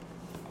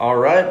All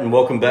right, and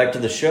welcome back to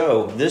the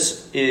show.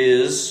 This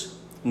is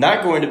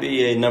not going to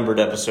be a numbered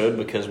episode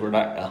because we're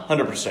not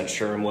 100%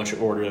 sure in which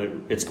order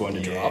it's going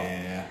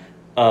to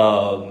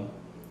drop.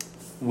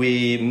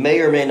 We may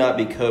or may not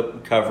be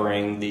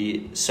covering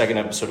the second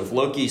episode of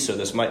Loki, so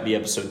this might be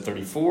episode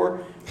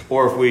 34.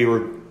 Or if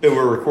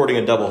we're recording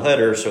a double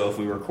header, so if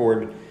we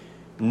record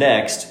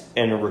next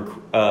and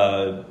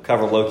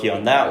cover Loki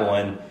on that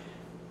one,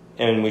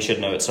 and we should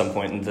know at some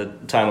point in the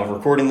time of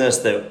recording this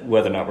that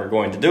whether or not we're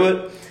going to do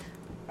it.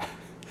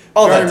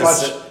 Very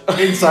much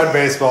inside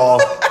baseball.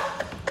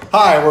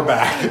 Hi, we're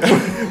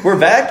back. We're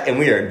back, and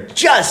we are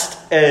just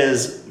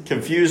as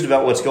confused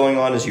about what's going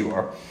on as you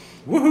are.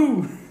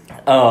 Woohoo!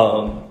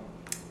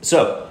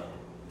 So,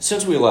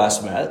 since we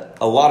last met,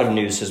 a lot of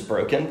news has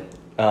broken.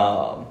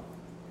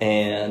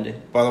 And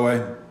by the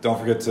way, don't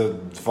forget to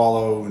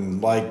follow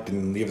and like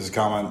and leave us a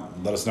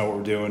comment. Let us know what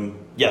we're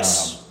doing.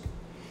 Yes.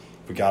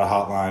 We got a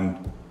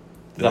hotline.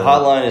 The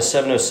hotline is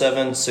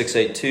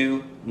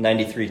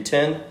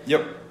 707-682-9310.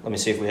 Yep. Let me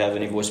see if we have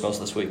any voicemails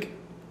this week.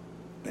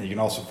 And you can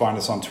also find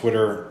us on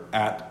Twitter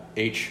at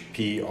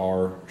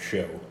HPR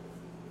Show.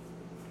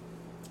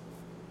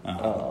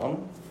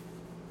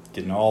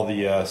 Getting all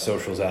the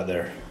socials out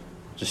there.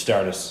 Just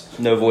start us.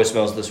 No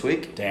voicemails this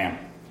week. Damn.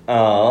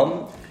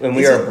 And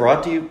we are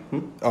brought to you...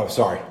 Oh,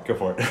 sorry. Go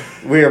for it.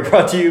 We are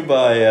brought to you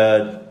by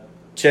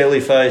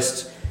Chaley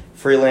Feist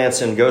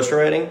Freelance and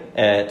Ghostwriting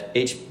at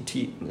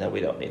HT... No, we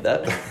don't need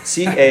that.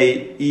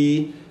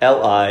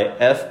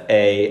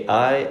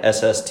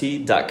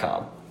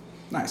 CAELIFAISST.com.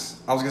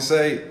 Nice. I was going to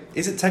say,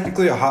 is it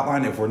technically a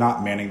hotline if we're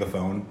not manning the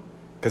phone?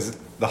 Because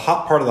the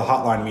hot part of the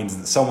hotline means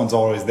that someone's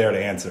always there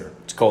to answer.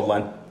 It's a cold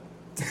line.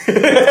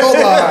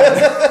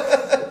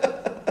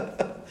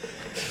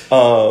 Hold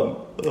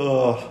on.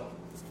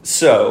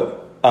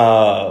 So,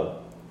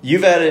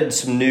 you've added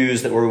some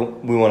news that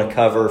we want to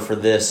cover for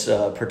this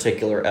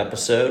particular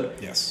episode.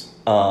 Yes.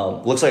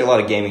 Looks like a lot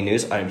of gaming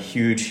news. I'm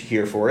huge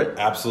here for it.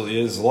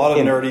 Absolutely is. A lot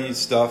of nerdy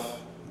stuff.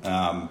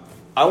 I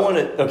want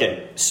to...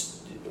 Okay.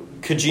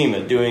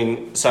 Kojima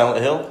doing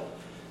Silent Hill.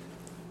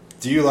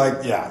 Do you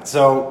like... Yeah.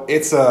 So,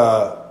 it's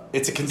a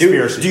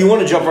conspiracy. Do you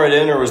want to jump right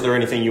in, or was there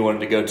anything you wanted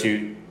to go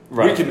to...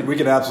 Right. We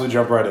can absolutely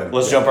jump right in.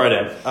 Let's jump right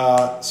in.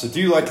 So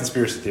do you like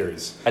conspiracy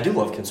theories? I do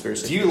love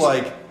conspiracy theories. Do you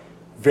like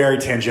very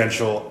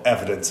tangential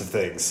evidence of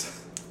things?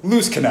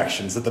 Loose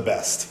connections at the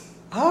best.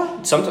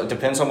 Sometimes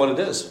depends on what it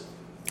is.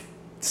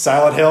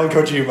 Silent Hill and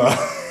Kojima.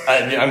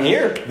 I'm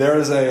here. There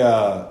is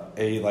I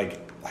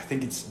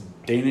think it's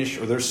Danish,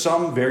 or there's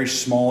some very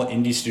small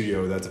indie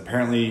studio that's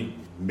apparently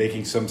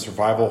making some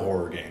survival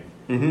horror game.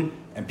 Mm-hmm.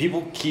 And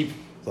people keep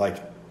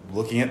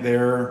looking at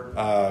their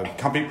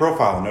company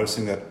profile and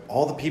noticing that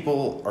all the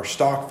people are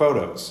stock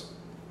photos.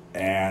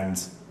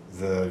 And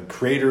the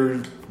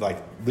creator,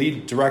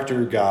 lead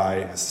director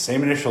guy has the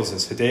same initials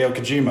as Hideo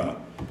Kojima.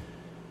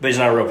 But he's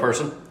not a real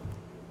person?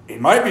 He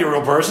might be a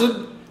real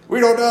person. We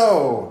don't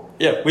know.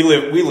 Yeah, we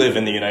live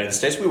in the United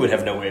States. We would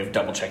have no way of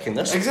double-checking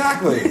this.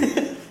 Exactly.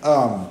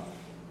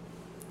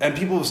 And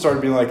people have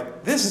started being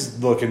like, this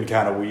is looking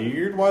kind of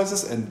weird. Why is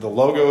this? And the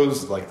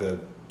logo's like the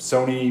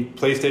Sony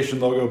PlayStation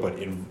logo, but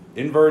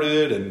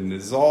inverted, and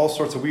there's all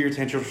sorts of weird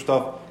tangential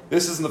stuff.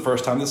 This isn't the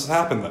first time this has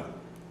happened, though.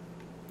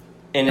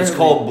 And it's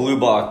called Blue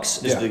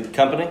Box is the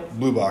company?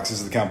 Blue Box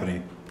is the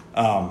company.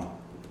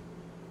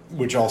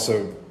 Which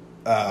also,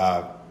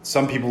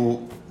 some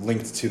people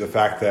linked to the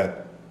fact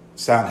that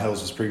Silent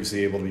Hills was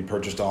previously able to be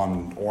purchased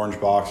on Orange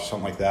Box or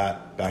something like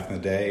that back in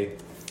the day.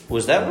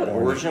 Was that what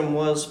Origin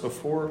was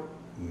before?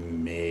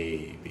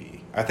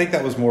 Maybe. I think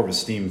that was more of a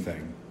Steam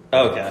thing.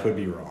 Okay. I could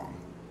be wrong.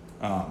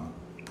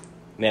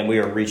 Man, we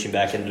are reaching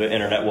back into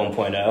Internet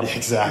 1.0.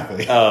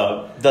 Exactly.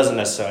 Doesn't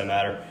necessarily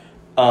matter.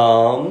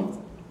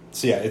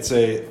 So yeah,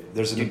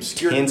 there's an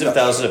obscure... Tens of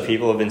thousands of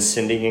people have been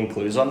sending in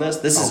clues on this.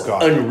 This is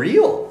God.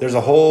 Unreal. There's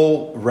a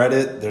whole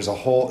Reddit. There's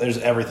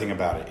everything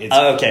about it.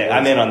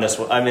 I'm in on this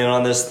one. I'm in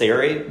on this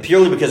theory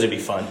purely because it'd be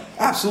fun.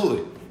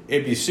 Absolutely.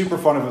 It'd be super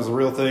fun if it was a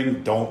real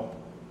thing. Don't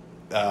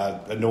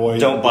annoy...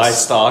 Don't buy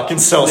stock and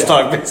sell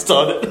stock based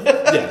on it.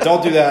 Yeah,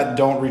 don't do that.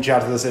 Don't reach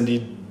out to this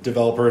indie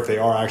developer if they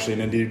are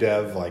actually an indie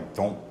dev.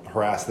 Don't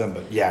harass them.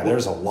 But yeah,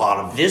 there's a lot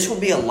of... This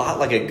would be a lot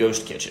like a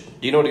ghost kitchen.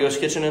 Do you know what a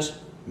ghost kitchen is?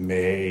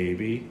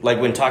 Maybe.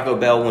 Like when Taco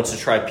Bell wants to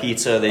try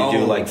pizza, they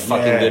do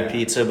fucking good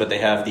pizza, but they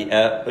have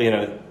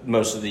the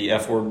most of the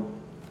F word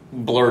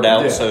blurred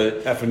out. Yeah, so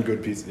effing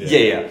good pizza.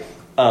 Yeah.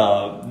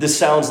 This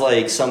sounds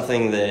like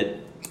something that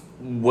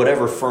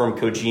whatever firm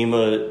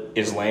Kojima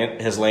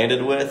has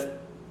landed with,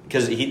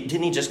 because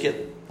didn't he just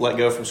get let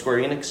go from Square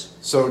Enix?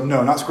 So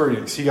no, not Square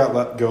Enix. He got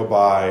let go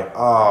by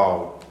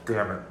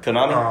Konami.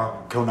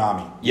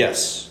 Konami.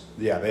 Yes.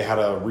 Yeah, they had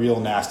a real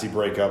nasty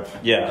breakup.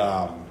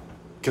 Yeah.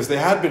 Because they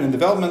had been in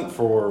development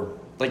for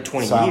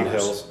 20 Silent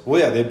years. Hills. Well,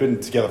 yeah, they've been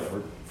together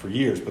for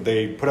years, but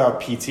they put out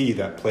PT,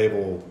 that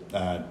playable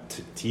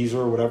teaser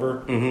or whatever,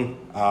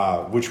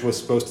 which was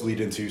supposed to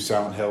lead into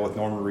Silent Hill with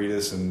Norman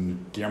Reedus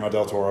and Guillermo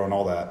del Toro and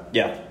all that.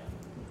 Yeah.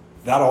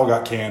 That all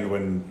got canned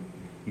when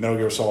Metal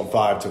Gear Solid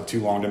 5 took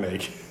too long to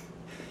make.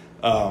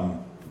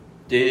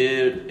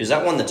 Is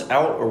that one that's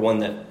out or one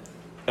that?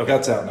 Okay.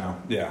 That's out now.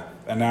 Yeah,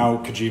 and now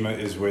Kojima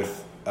is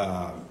with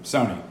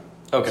Sony.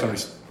 Okay.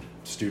 Sony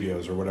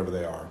Studios or whatever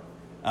they are,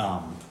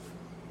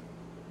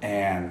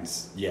 and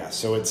yeah,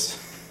 so it's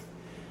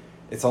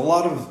a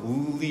lot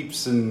of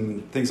leaps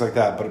and things like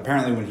that. But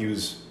apparently, when he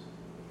was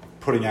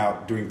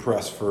doing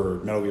press for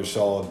Metal Gear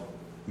Solid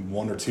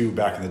 1 or 2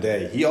 back in the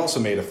day, he also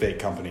made a fake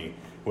company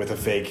with a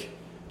fake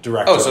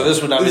director. Oh, so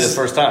this would not be the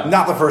first time?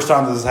 Not the first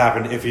time this has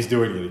happened if he's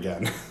doing it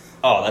again.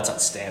 Oh, that's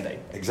outstanding.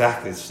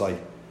 Exactly. It's like,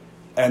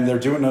 and they're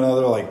doing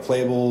another like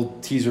playable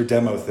teaser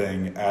demo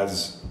thing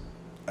as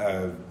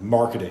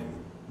marketing.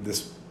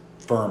 This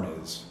firm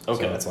is.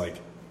 Okay. So it's like,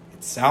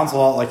 it sounds a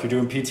lot like you're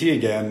doing PT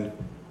again,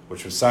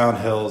 which was Silent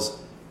Hills.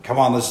 Come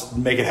on, let's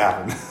make it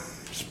happen.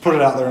 Just put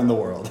it out there in the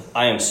world.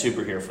 I am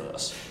super here for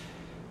this.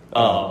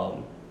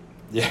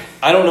 Yeah.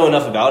 I don't know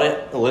enough about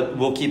it.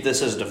 We'll keep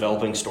this as a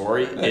developing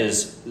story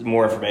as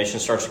more information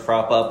starts to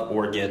crop up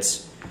or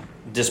gets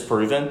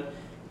disproven.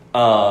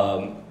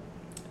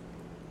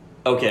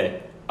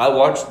 Okay.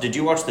 Did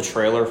you watch the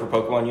trailer for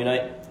Pokemon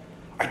Unite?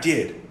 I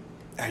did.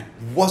 I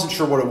wasn't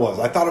sure what it was.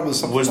 I thought it was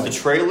something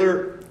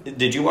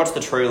Did you watch the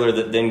trailer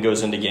that then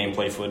goes into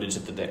gameplay footage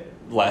at the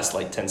last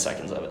like 10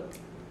 seconds of it?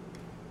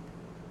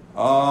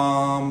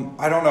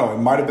 I don't know. It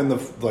might have been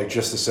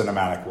just the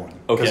cinematic one.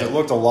 Okay. Because it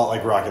looked a lot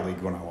like Rocket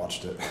League when I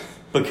watched it.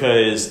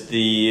 Because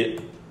the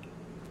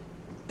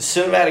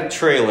cinematic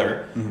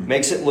trailer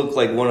makes it look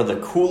like one of the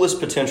coolest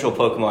potential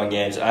Pokemon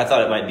games. I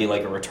thought it might be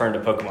like a return to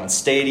Pokemon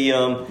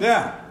Stadium.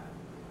 Yeah.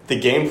 The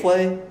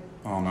gameplay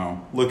Oh,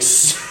 no. looks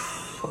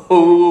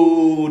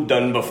so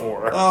done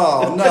before.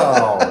 Oh,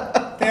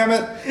 no. Damn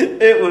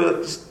it. It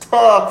was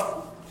tough.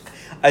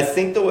 I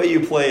think the way you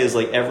play is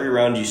like every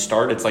round you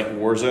start, it's like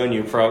Warzone.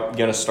 You're probably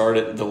going to start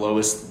at the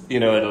lowest,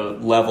 at a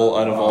level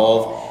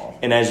unevolved. Oh.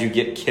 And as you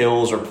get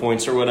kills or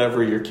points or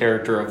whatever, your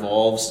character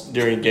evolves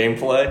during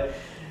gameplay.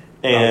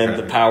 And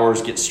Okay. the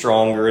powers get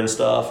stronger and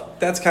stuff.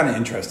 That's kind of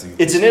interesting.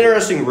 It's an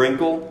interesting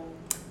wrinkle.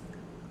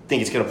 I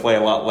think it's going to play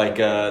a lot like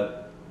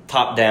a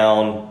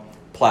top-down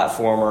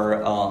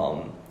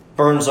platformer.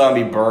 Burn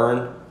Zombie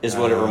Burn is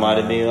what it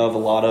reminded me of a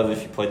lot of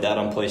if you played that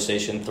on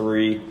PlayStation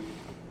 3.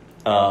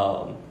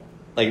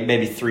 Like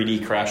maybe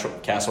 3D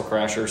Castle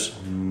Crashers,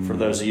 for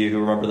those of you who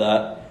remember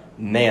that.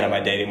 Man, am I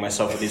dating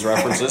myself with these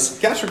references.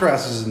 Castle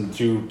Crashers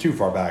isn't too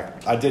far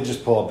back. I did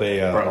just pull up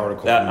a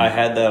article. I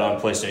had that on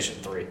PlayStation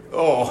 3.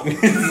 Oh,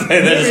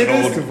 That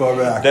is too far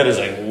back. That is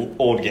an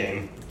old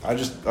game. I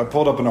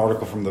pulled up an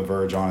article from The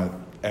Verge on it,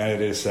 and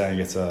it is saying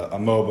it's a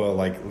MOBA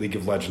like League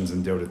of Legends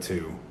and Dota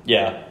 2.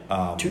 Yeah.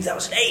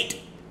 2008.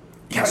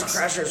 Castle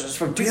Yikes. Crashers is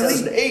from Really?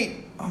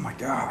 2008. Oh my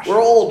gosh.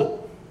 We're old.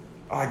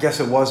 I guess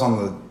it was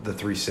on the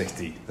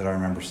 360 that I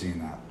remember seeing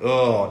that.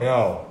 Oh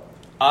no.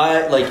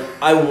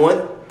 I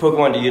want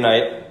Pokemon to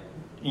unite.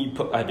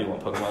 I do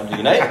want Pokemon to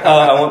unite.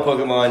 I want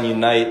Pokemon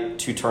Unite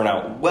to turn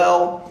out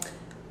well.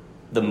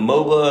 The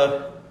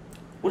MOBA.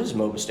 What does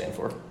MOBA stand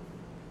for?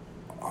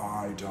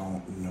 I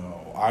don't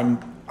know. I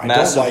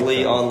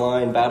Massively don't like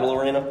Online Battle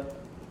Arena.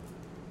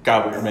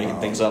 God, we were making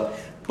things up.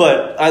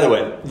 But either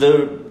way,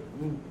 the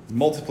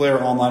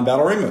multiplayer online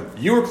battle arena.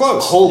 You were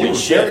close. Holy you were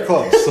shit. Very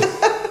close.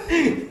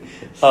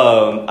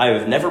 I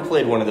have never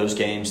played one of those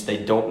games. They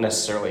don't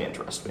necessarily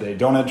interest me. They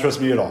don't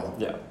interest me at all.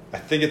 Yeah. I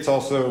think it's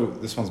also,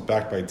 this one's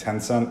backed by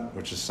Tencent,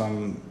 which is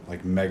some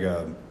like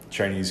mega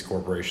Chinese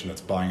corporation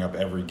that's buying up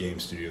every game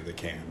studio they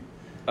can.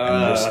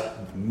 And just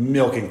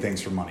milking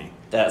things for money.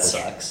 That which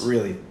sucks.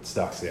 Really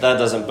sucks, yeah. That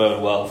doesn't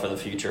bode well for the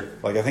future.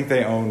 Like, I think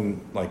they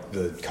own like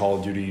the Call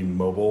of Duty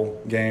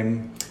mobile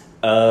game.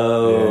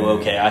 Oh,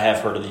 Yeah. okay. I have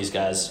heard of these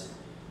guys.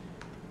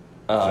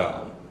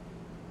 Well,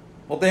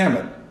 damn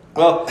it.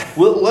 Well,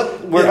 we're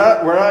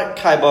Yeah. not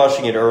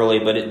kiboshing it early,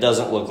 but it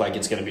doesn't look like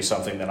it's going to be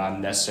something that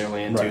I'm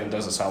necessarily into. Right. It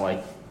doesn't sound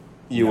like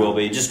you No. will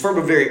be, just from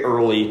a very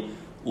early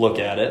look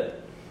at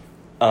it.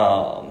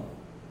 Yeah,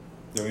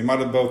 we might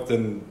have both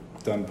done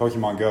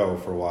Pokemon Go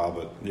for a while,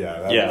 but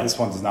yeah. This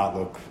one does not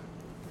look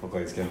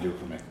like it's going to do it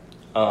for me.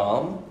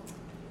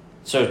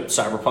 So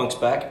Cyberpunk's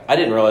back. I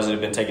didn't realize it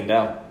had been taken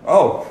down.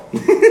 Oh,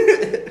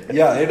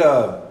 yeah.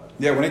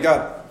 When it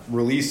got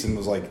released and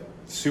was like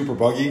super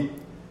buggy,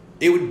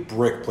 it would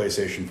brick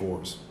PlayStation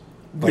 4s.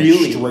 Like,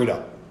 Really? straight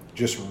up,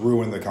 just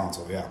ruin the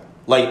console. Yeah,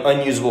 Like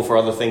unusable for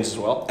other things as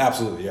well.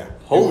 absolutely. Yeah.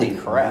 Holy It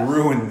would crap.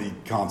 Ruin the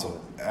console.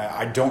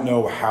 I don't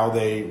know how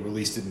they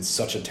released it in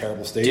such a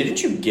terrible state.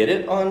 Didn't you get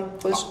it on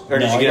PlayStation? Or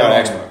No, did you I get it on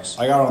got Xbox?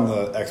 I got it on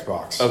the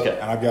Xbox. Okay.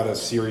 And I've got a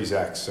Series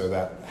X, so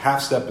that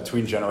half step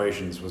between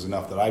generations was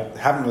enough that I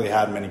haven't really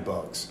had many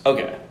bugs,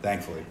 Okay.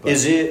 thankfully. But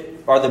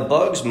Are the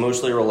bugs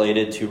mostly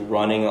related to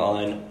running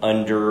on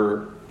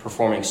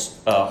underperforming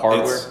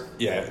hardware?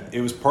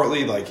 It was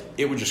partly like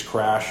it would just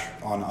crash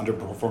on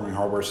underperforming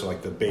hardware, so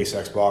like the base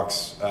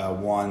Xbox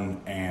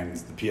One and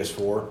the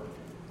PS4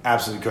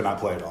 absolutely could not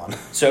play it on.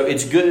 So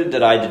it's good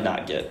that I did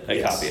not get a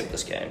Yes. copy of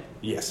this game.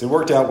 Yes, it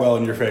worked out well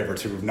in your favor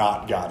to have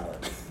not gotten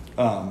it.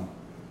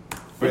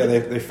 But yeah,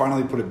 they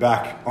finally put it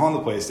back on the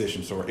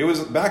PlayStation Store. It was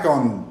back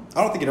on,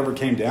 I don't think it ever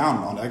came down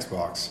on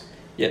Xbox.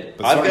 Yeah,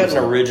 But I've got Sony's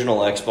an like, original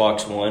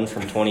Xbox One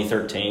from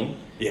 2013.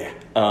 Yeah,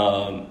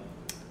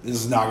 This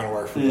is not going to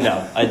work for you.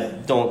 No, I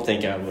don't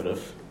think I would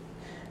have.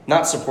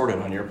 Not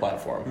supported on your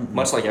platform,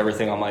 much like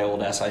everything on my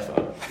old ass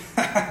iPhone.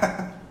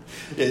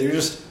 Yeah, you're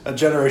just a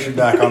generation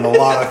back on a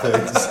lot of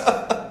things.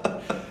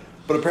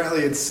 But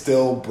apparently it's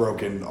still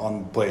broken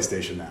on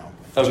PlayStation now.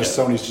 Okay. Just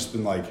Sony's just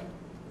been like,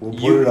 we'll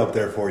put it up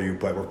there for you,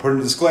 but we're putting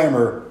a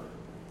disclaimer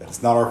that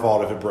it's not our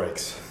fault if it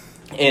breaks.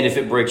 And if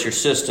it breaks your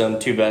system,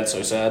 too bad,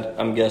 so sad,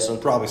 I'm guessing.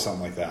 Probably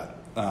something like that.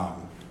 I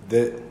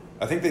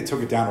think they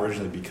took it down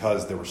originally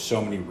because there were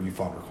so many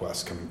refund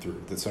requests coming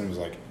through that Sony was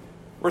like,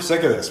 we're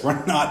sick of this.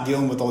 We're not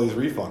dealing with all these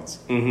refunds.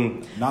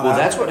 Mm-hmm. Well,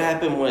 that's what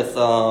happened with,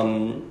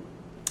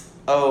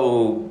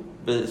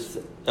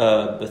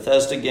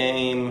 Bethesda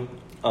game.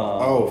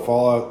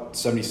 Fallout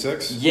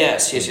 76?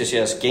 Yes.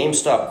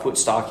 GameStop quit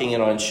stocking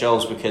it on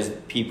shelves because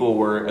people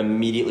were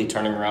immediately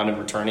turning around and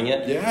returning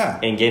it. Yeah.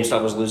 And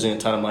GameStop was losing a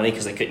ton of money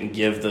because they couldn't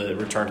give the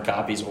returned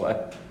copies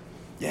away.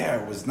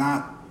 Yeah, it was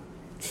not...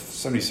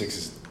 76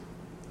 has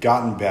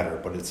gotten better,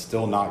 but it's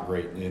still not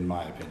great in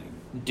my opinion.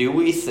 Do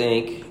we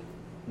think...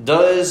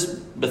 Does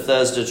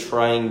Bethesda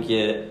try and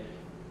get...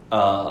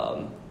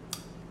 I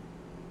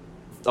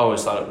thought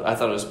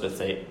it was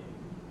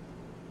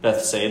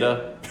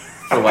Bethesda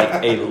for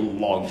like a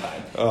long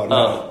time. Oh,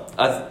 no.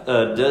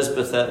 Does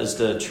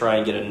Bethesda try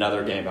and get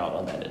another game out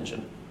on that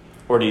engine?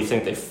 Or do you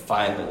think they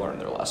finally learned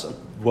their lesson?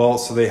 Well,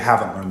 so they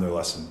haven't learned their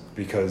lesson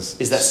because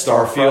Is that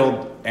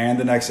Starfield and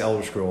the next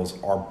Elder Scrolls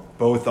are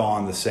both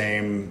on the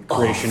same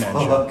creation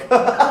engine.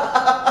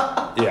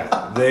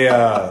 Yeah, they.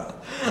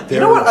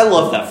 You know what? I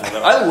love that for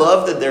them. I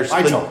love that they're.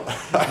 I don't.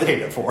 I hate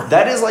it for them.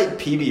 That is like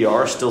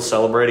PBR still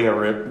celebrating a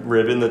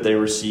ribbon that they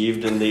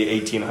received in the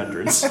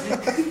 1800s.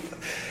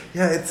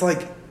 Yeah, it's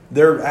like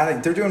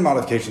they're doing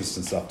modifications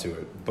and stuff to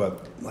it,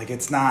 but like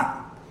it's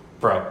not.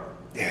 Bro,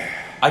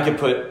 I could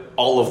put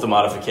all of the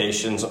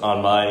modifications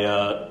on my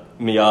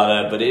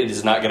Miata, but it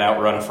is not going to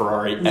outrun a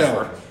Ferrari ever.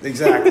 No,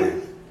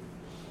 exactly.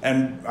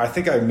 And I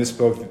think I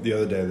misspoke the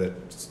other day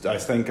that I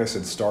think I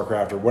said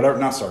StarCraft or whatever,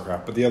 not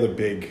StarCraft, but the other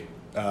big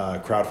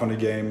crowdfunded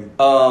game.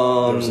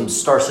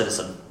 Star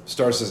Citizen.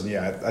 Star Citizen,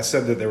 yeah. I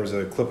said that there was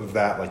a clip of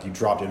that, like you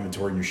dropped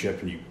inventory in your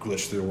ship and you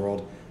glitched through the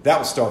world. That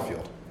was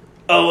Starfield.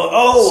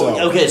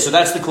 Okay, so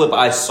that's the clip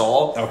I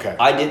saw. Okay.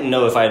 I didn't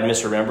know if I had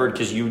misremembered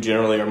because you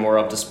generally are more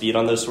up to speed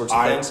on those sorts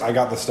of things. I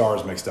got the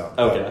stars mixed up.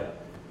 Okay.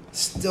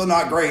 Still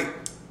not great.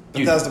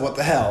 Bethesda, what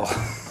the hell?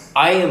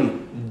 I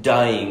am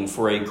dying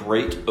for a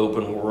great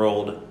open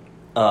world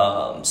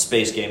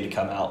space game to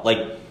come out.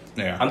 Like,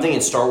 Yeah. I'm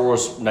thinking Star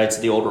Wars Knights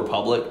of the Old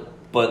Republic,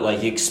 but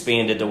like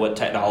expanded to what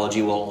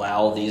technology will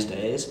allow these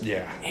days.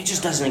 Yeah. It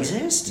just doesn't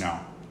exist. No.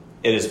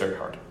 It is very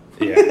hard.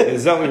 Yeah,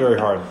 it's definitely very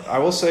hard. I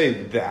will say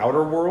The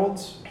Outer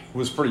Worlds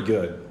was pretty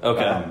good.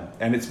 Okay.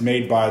 And it's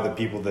made by the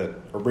people that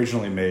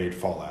originally made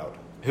Fallout.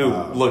 Who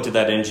looked at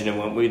that engine and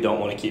went, we don't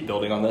want to keep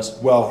building on this?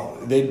 Well,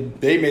 they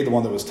made the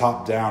one that was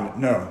top down.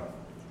 No,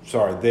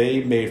 sorry.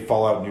 They made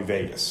Fallout New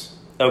Vegas.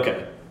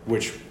 Okay.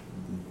 Which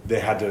they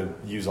had to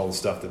use all the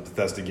stuff that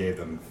Bethesda gave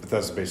them.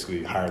 Bethesda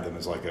basically hired them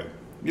as like a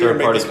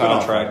third-party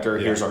contractor.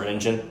 Yeah. Here's our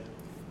engine.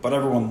 But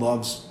everyone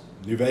loves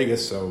New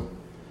Vegas, so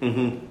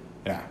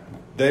yeah.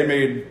 They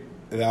made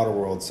The Outer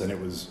Worlds, and it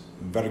was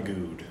very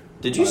good.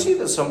 Did you see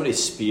that somebody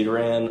speed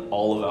ran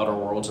all of Outer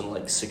Worlds in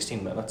like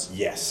 16 minutes?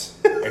 Yes.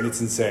 And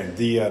it's insane.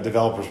 The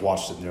developers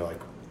watched it, and they're like...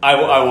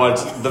 I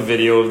watched the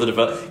video of the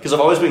developer because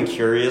I've always been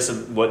curious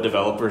of what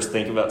developers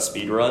think about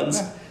speedruns.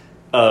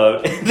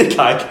 And the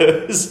guy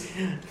goes...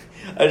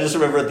 I just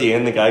remember at the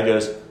end, the guy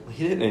goes, well,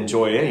 he didn't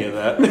enjoy any of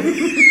that.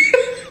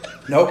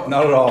 Nope,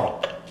 not at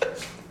all.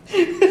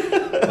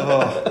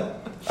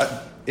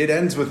 It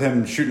ends with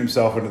him shooting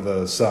himself into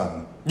the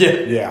sun.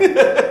 Yeah.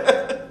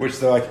 Yeah. Which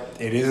they're like,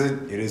 it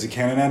is a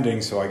canon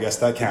ending, so I guess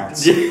that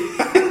counts.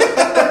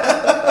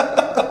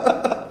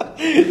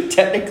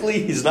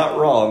 Technically, he's not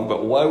wrong,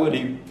 but why would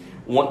he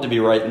want to be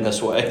right in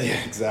this way?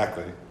 Yeah,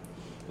 exactly.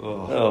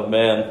 Oh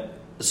man.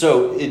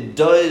 So it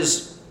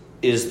does...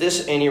 Is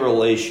this any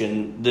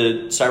relation,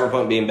 the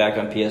Cyberpunk being back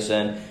on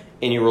PSN,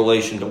 any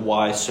relation to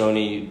why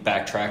Sony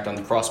backtracked on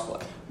the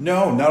crossplay?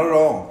 No, not at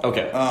all.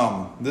 Okay.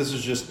 This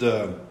is just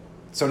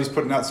Sony's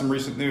putting out some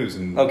recent news,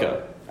 and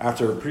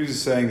after previously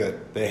saying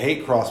that they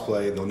hate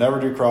crossplay, they'll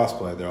never do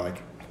crossplay, they're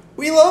like,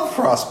 we love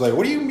crossplay.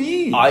 What do you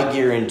mean? I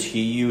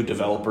guarantee you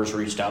developers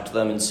reached out to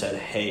them and said,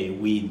 hey,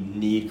 we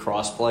need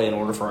crossplay in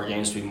order for our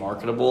games to be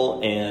marketable,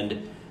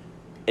 and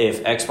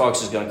if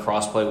Xbox is going to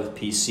crossplay with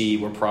PC,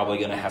 we're probably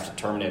going to have to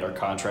terminate our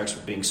contracts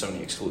with being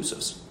Sony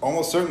exclusives.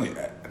 Almost certainly.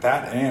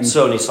 That and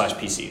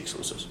Sony/PC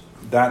exclusives.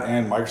 That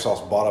and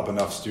Microsoft's bought up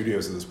enough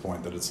studios at this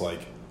point that it's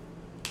like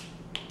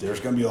there's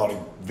going to be a lot of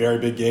very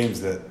big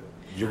games that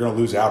you're going to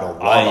lose out a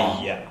lot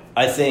on. Yeah.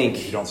 I think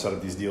if you don't set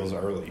up these deals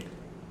early.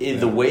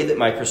 The way that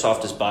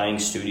Microsoft is buying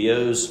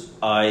studios,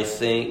 I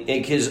think,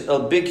 because a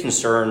big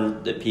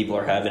concern that people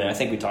are having, and I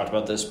think we talked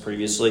about this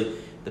previously,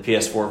 the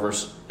PS5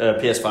 versus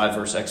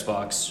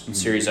Xbox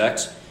Series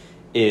X,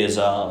 is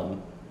that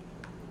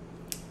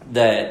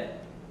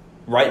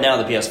right now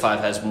the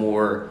PS5 has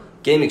more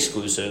game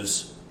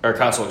exclusives or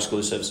console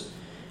exclusives,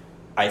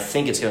 I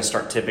think it's going to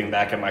start tipping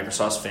back in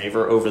Microsoft's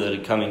favor over the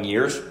coming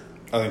years.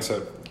 I think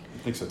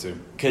so too.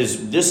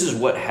 Because this is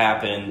what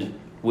happened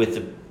with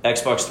the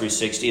Xbox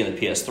 360 and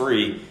the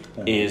PS3.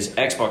 Is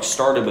Xbox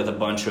started with a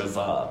bunch of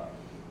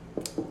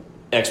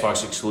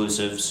Xbox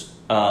exclusives,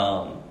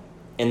 and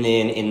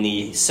then in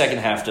the second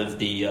half of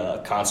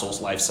the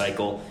console's life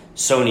cycle,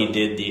 Sony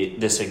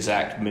did this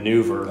exact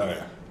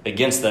maneuver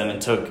against them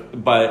and took.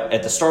 But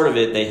at the start of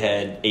it, they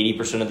had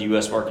 80% of the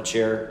U.S. market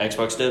share.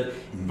 Xbox did.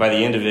 Mm-hmm. By the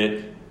end of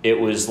it, it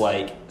was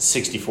like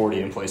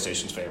 60-40 in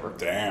PlayStation's favor.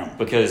 Damn.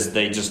 Because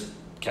they just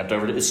kept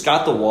over it.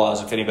 Scott the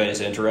Woz, if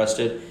anybody's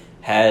interested,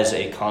 has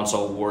a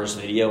Console Wars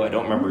video. I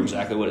don't remember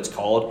exactly what it's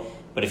called,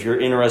 but if you're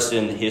interested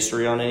in the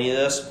history on any of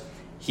this,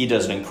 he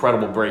does an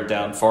incredible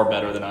breakdown, far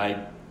better than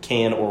I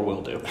can or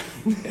will do.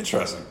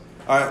 Interesting.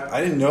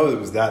 I didn't know it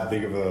was that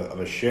big of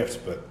a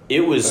shift, but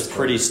it was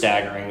pretty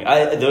staggering.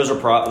 Those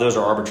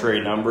are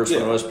arbitrary numbers for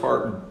the most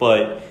part,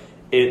 but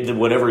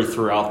whatever he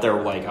threw out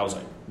there, like I was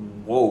like,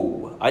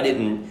 whoa! I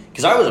didn't,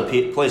 because I was a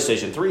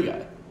PlayStation 3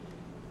 guy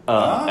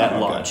at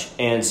launch,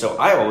 and so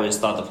I always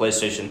thought the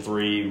PlayStation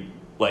 3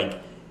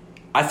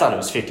 I thought it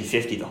was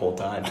 50-50 the whole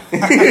time.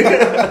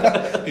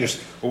 You're just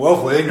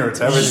willfully ignorant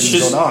to everything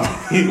that's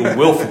going on.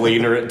 Willfully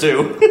ignorant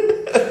too.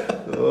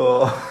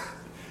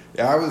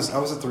 Yeah, I was a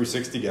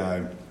 360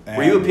 guy.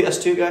 Were you a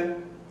PS2 guy?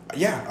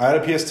 Yeah, I had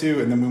a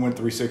PS2, and then we went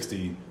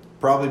 360.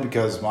 Probably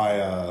because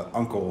my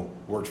uncle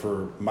worked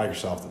for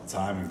Microsoft at the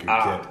time and could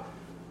get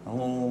a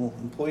little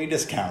employee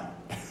discount.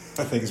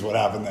 I think is what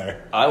happened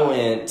there. I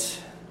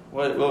went.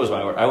 What was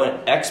my order? I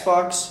went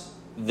Xbox,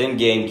 then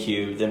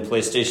GameCube, then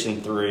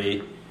PlayStation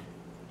 3.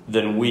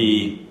 Then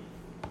Wii,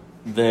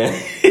 then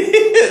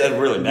that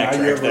really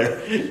backtracked there.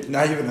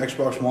 Now you have an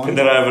Xbox One? And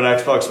then I have an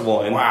Xbox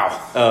One.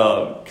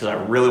 Wow. Because I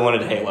really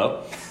wanted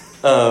Halo.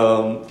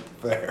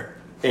 Fair.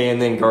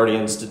 And then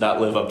Guardians did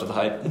not live up to the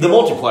hype. The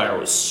multiplayer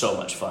was so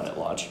much fun at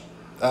launch.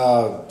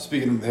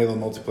 Speaking of Halo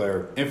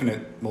multiplayer,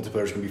 Infinite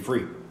multiplayer is going to be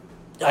free.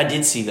 I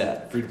did see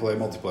that. Free to play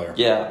multiplayer.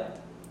 Yeah.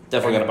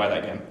 Definitely going to buy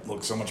that game.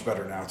 Looks so much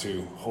better now,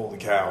 too. Holy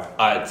cow.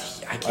 I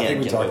can't. I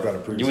think we talked about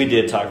it previously. We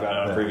did talk about it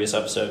on a previous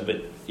episode,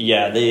 but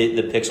yeah,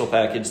 the pixel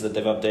package that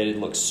they've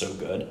updated looks so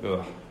good.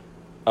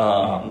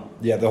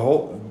 Yeah, the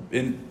whole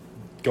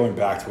going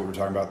back to what we were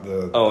talking about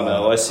the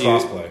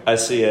crossplay. I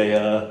see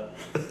a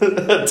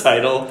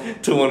title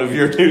to one of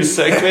your new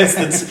segments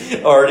that's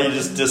already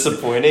just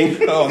disappointing.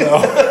 Oh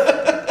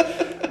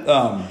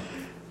no.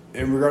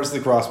 In regards to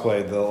the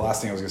crossplay, the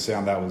last thing I was going to say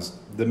on that was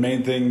the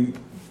main thing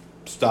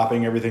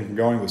stopping everything from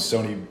going was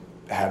Sony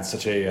had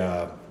such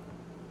a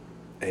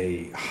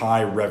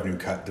high revenue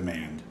cut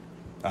demand.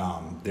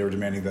 They were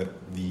demanding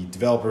that the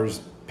developers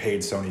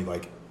paid Sony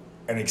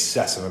an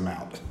excessive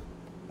amount.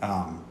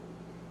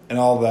 And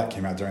all of that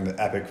came out during the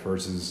Epic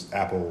versus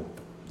Apple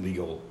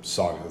legal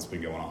saga that's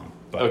been going on.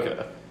 But,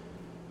 okay.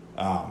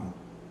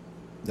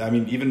 I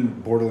mean,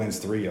 even Borderlands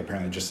 3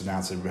 apparently just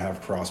announced it would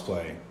have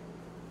crossplay.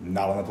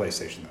 Not on the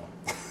PlayStation, though.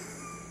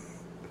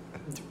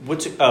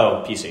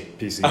 PC.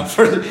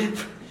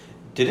 PC.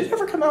 Did it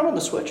ever come out on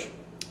the Switch?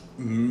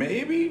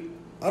 Maybe.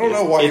 I don't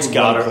know why. It's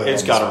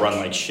gotta run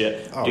like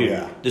shit. Oh, dude,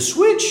 yeah. The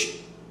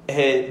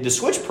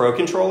Switch Pro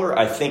controller,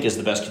 I think, is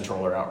the best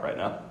controller out right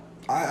now.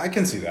 I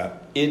can see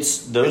that.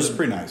 It's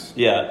pretty nice.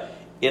 Yeah.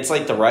 It's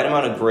like the right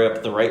amount of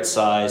grip, the right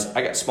size.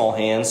 I got small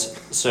hands,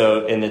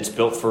 and it's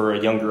built for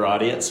a younger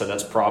audience, so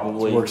that's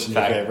probably... It works in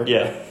your favor.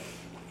 Yeah.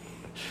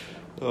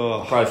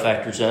 Probably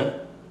factors in.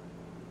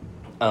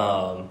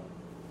 But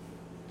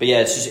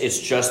yeah, it's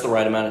just the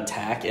right amount of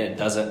tack, and it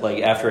doesn't,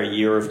 after a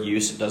year of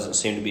use, it doesn't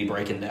seem to be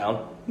breaking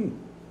down.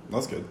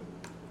 That's good.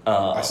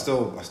 I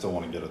still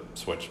want to get a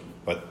Switch,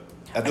 but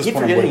at this I keep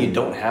point, forgetting you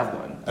don't have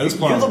one. At this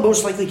point, you're the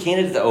most likely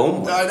candidate to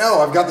own one. I know.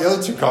 I've got the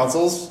other two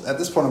consoles. At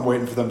this point, I'm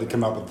waiting for them to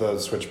come up with the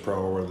Switch Pro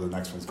or whatever the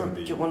next one's going to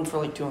be. Get one for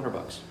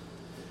 $200.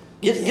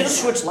 Get a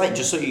Switch Lite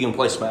just so you can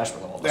play Smash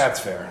with all this.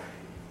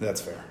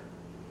 That's fair.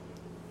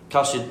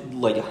 Costs you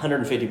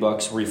 $150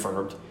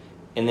 refurbed,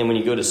 and then when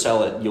you go to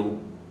sell it, you'll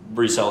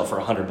resell it for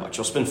 $100.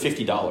 You'll spend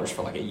 $50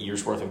 for a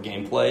year's worth of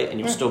gameplay, and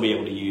you'll still be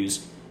able to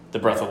use the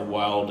Breath of the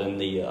Wild and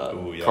the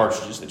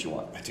cartridges that you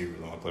want. I do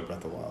really want to play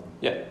Breath of the Wild.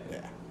 Yeah.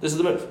 This is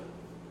the move.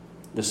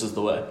 This is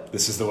the way.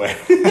 This is the way.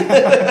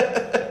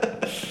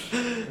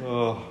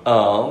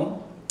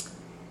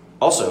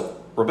 Also,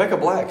 Rebecca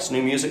Black's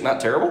new music not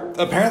terrible?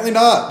 Apparently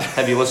not.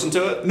 Have you listened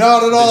to it?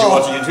 Not at all. Did you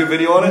watch a YouTube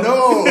video on it?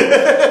 No.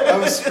 I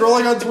was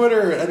scrolling on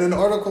Twitter and an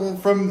article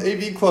from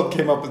AV Club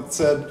came up and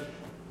said,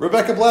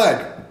 Rebecca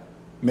Black,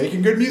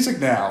 making good music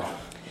now.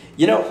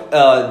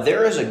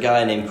 There is a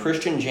guy named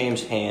Christian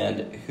James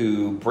Hand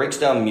who breaks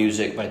down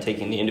music by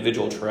taking the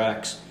individual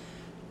tracks.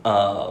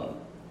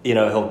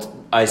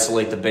 He'll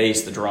isolate the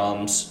bass, the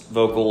drums,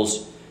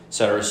 vocals,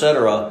 etc.,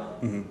 etc.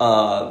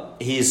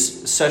 Mm-hmm.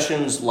 He's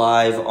sessions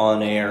live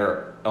on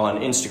air on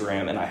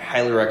Instagram, and I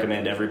highly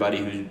recommend everybody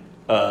who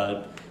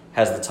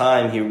has the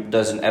time. He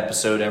does an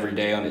episode every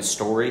day on his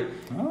story.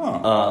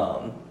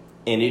 And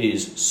it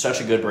is such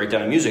a good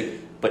breakdown of music.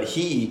 But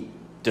he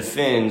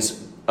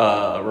defends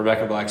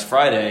Rebecca Black's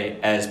Friday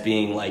as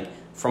being like,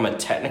 from a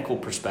technical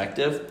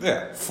perspective,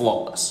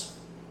 flawless.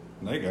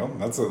 There you go.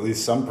 That's at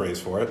least some praise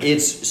for it.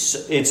 It's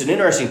an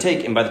interesting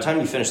take, and by the time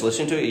you finish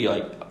listening to it, you're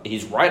like,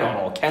 he's right on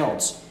all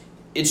counts.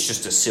 It's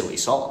just a silly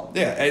song.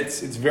 Yeah,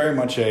 it's very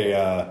much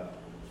a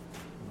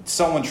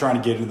someone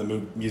trying to get into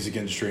the music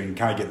industry and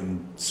kind of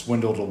getting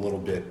swindled a little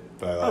bit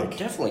by like. Oh,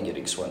 definitely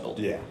getting swindled.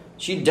 Yeah,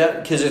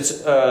 because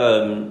it's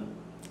an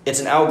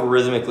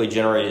algorithmically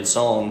generated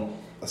song.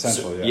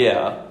 Essentially, so,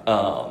 yeah.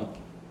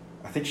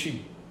 I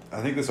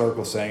think this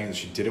article is saying that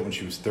she did it when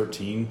she was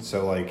 13.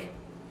 So like,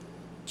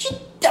 she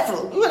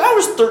definitely. When I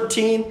was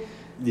 13.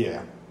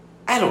 Yeah.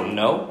 I don't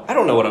know. I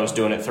don't know what I was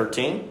doing at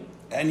 13.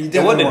 And you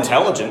it wasn't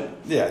intelligent.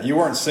 Yeah, you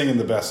weren't singing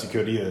the best you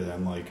could either.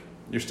 Then, like,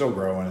 you're still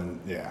growing, and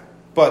yeah.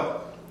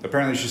 But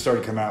apparently, she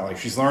started to come out. Like,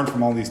 she's learned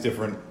from all these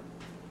different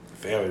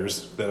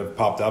failures that have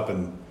popped up,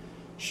 and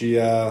she's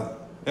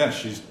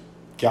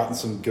gotten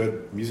some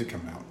good music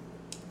coming out.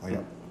 Like,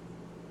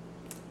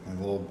 and a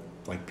little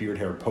like beard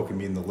hair poking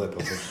me in the lip. I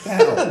was like,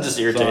 hell? Just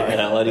irritating the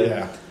hell out of you.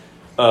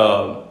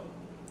 Yeah.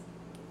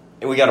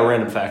 And we got a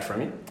random fact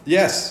from you.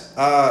 Yes.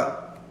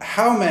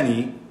 How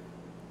many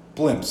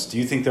blimps do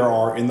you think there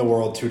are in the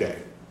world today?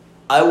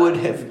 I would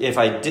have, if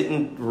I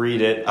didn't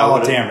read it.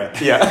 Damn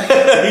it.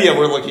 Yeah. Yeah,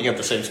 we're looking at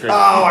the same screen.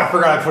 Oh, I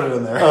forgot I put it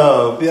in there.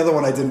 The other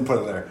one I didn't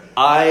put it there.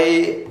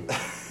 I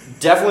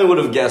definitely would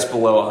have guessed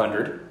below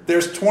 100.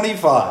 There's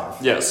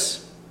 25.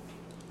 Yes.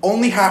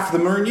 Only half of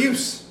them are in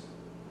use.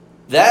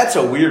 That's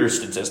a weirder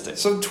statistic.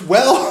 So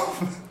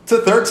 12 to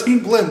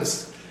 13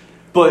 blimps.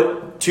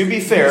 But to be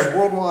fair.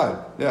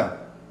 Worldwide. Yeah.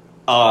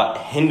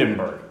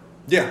 Hindenburg.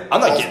 Yeah.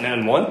 I'm not getting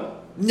in one.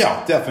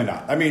 No, definitely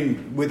not. I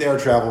mean, with air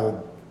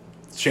travel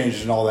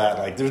changes and all that,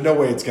 like, there's no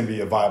way it's going to be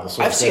a viable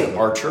source. I've seen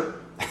Archer.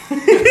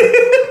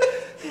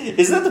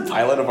 Isn't that the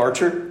pilot of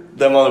Archer?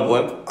 Them on a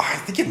blimp? I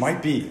think it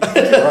might be.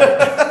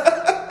 Right.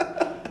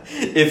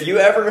 If you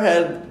ever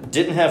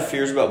didn't have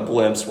fears about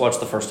blimps, watch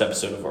the first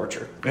episode of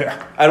Archer.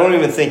 Yeah. I don't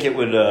even think it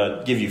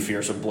would give you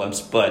fears of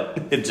blimps, but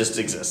it just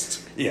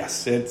exists.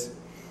 Yes, it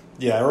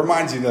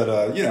reminds you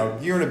that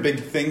you're in a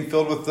big thing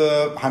filled with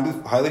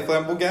highly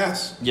flammable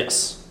gas.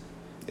 Yes.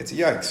 It's a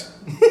yikes.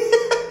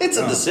 It's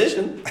a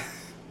decision.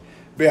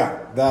 But yeah,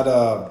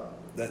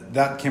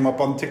 that came up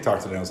on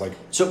TikTok today. I was like,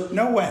 so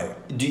no way.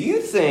 Do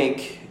you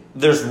think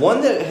there's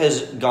one that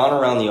has gone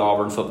around the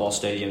Auburn football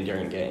stadium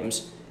during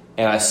games,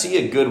 and I see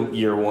a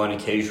Goodyear one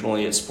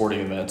occasionally at sporting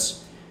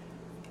events.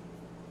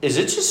 Is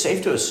it just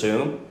safe to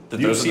assume that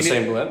those are the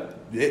same blimp?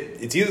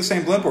 It's either the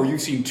same blimp or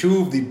you've seen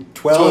two of the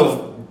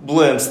 12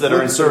 blimps that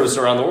are in service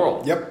around the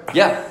world. Yep.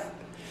 Yeah.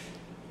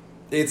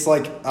 It's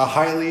like a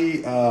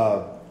highly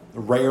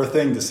rare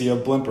thing to see a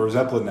blimp or a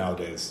Zeppelin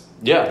nowadays.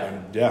 Yeah.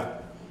 And yeah.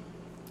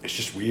 It's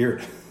just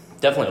weird.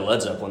 Definitely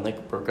Led Zeppelin. They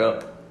broke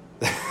up.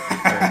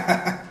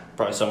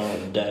 Probably some of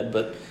them are dead,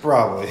 but...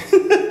 Probably.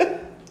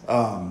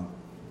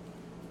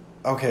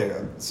 Okay,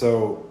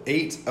 so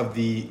 8 of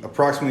the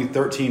approximately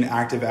 13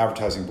 active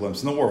advertising blimps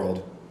in the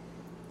world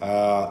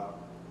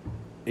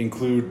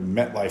include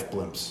MetLife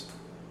blimps.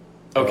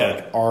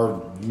 Okay.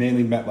 Are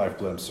mainly MetLife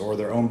blimps, or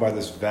they're owned by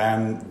this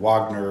Van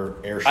Wagner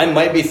airship. I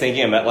might be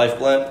thinking a MetLife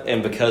blimp,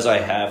 and because I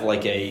have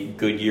like a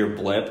Goodyear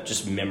blimp,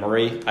 just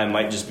memory, I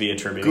might just be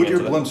attributing Goodyear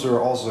it to blimps are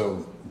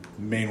also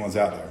main ones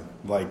out there.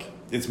 Like,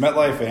 it's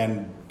MetLife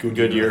and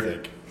Goodyear. I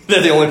think.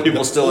 They're the only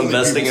people still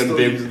investing in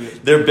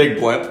their big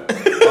blimp.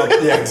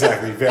 Yeah,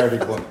 exactly. Very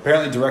big blimp.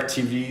 Apparently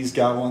DirecTV's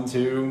got one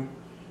too.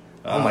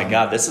 Oh my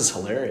god, this is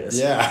hilarious.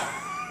 Yeah.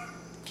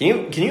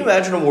 Can you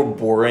imagine a more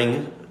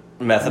boring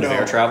method of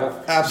air travel?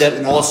 Absolutely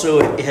that not.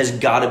 also has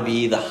got to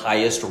be the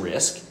highest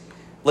risk?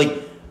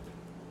 Like,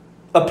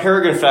 a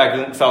peregrine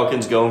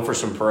falcon's going for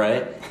some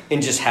prey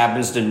and just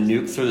happens to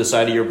nuke through the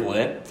side of your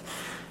blimp.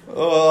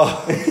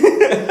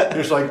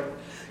 It's like,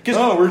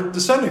 we're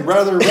descending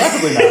rather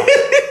rapidly now.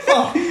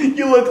 Huh.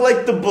 You look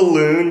like the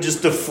balloon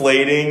just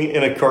deflating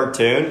in a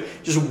cartoon,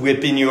 just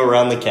whipping you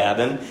around the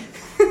cabin.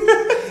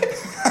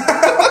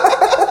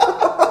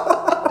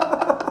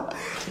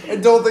 I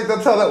don't think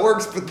that's how that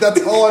works, but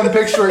that's all I'm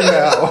picturing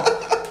now.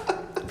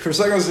 For a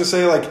second I was going to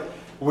say, like,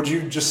 would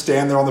you just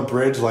stand there on the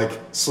bridge, like,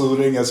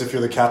 saluting as if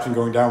you're the captain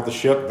going down with the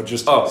ship, but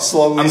just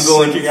slowly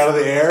sinking out of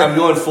the air? I'm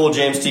going full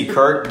James T.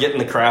 Kirk, getting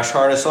the crash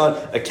harness on.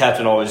 A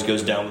captain always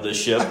goes down with his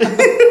ship.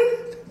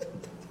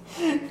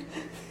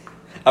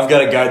 I've got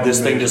to guide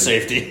this thing to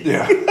safety.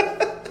 Yeah.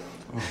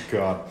 Oh,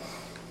 God.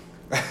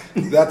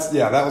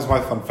 That was my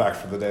fun fact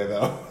for the day,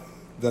 though.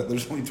 That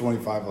there's only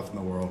 25 left in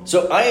the world.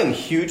 So I am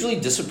hugely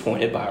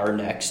disappointed by our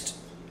next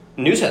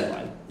news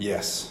headline.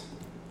 Yes.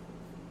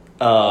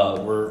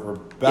 We're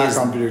back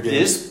on video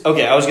games.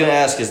 Okay, I was going to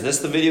ask, is this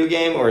the video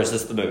game or is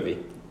this the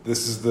movie?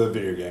 This is the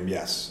video game,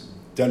 yes.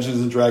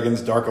 Dungeons &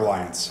 Dragons Dark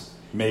Alliance.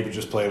 Maybe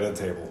just play it at a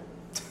table.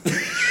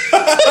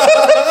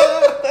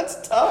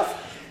 That's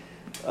tough.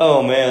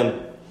 Oh,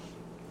 man.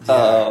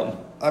 Yeah.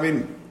 I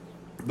mean,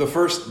 the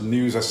first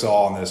news I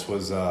saw on this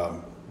was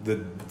the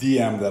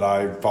DM that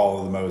I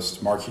follow the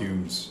most, Mark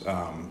Humes,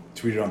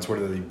 tweeted on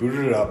Twitter that he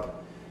booted it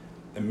up,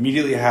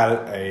 immediately had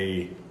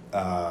a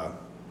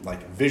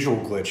like visual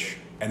glitch,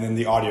 and then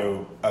the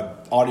audio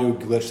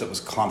glitch that was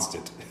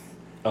constant.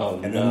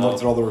 Oh, and then looked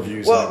at all the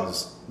reviews, and it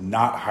was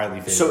not highly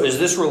favored. So is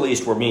this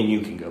released where me and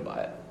you can go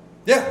buy it?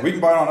 Yeah, we can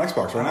buy it on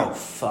Xbox right now. Oh,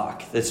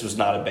 fuck. This was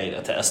not a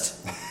beta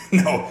test.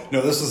 No,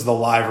 this is the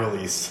live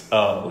release.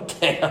 Oh,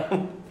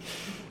 damn.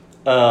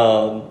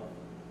 Well,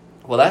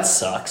 that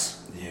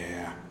sucks.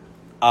 Yeah.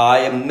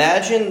 I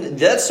imagine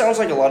that sounds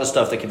like a lot of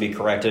stuff that can be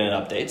corrected in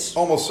updates.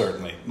 Almost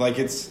certainly. Like,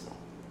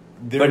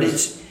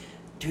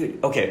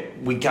 Dude, okay,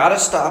 we gotta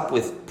stop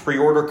with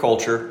pre-order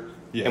culture,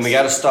 yes. and we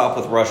gotta stop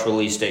with rush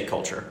release date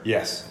culture.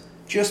 Yes.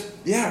 Just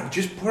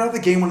put out the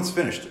game when it's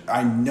finished.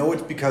 I know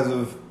it's because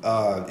of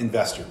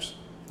investors.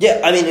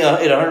 Yeah, I mean, it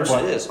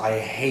 100% is. I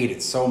hate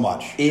it so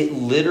much. It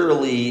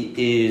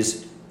literally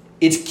is.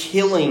 It's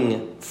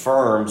killing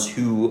firms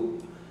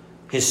who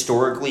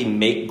historically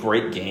make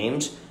great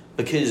games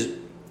because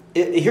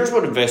here's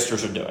what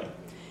investors are doing.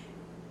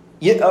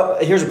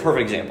 Here's a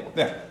perfect example.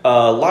 Yeah.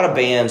 A lot of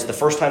bands, the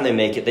first time they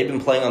make it, they've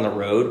been playing on the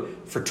road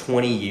for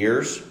 20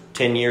 years,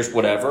 10 years,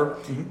 whatever,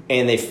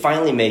 and they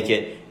finally make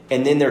it,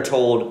 and then they're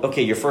told,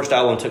 okay, your first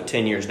album took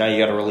 10 years, now you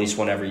got to release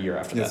one every year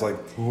after that. It's like,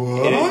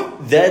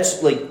 what?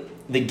 That's like,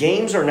 the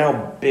games are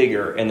now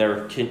bigger, and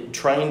they're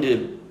trying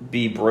to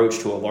be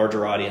broached to a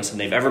larger audience than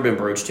they've ever been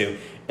broached to,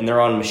 and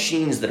they're on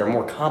machines that are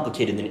more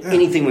complicated than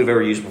anything we've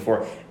ever used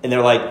before, and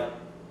they're like,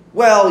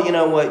 well, you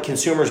know what?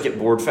 Consumers get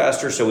bored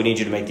faster, so we need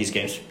you to make these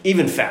games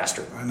even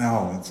faster. I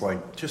know. It's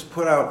like, just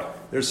put out...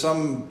 It's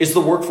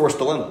the workforce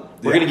dilemma.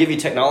 We're going to give you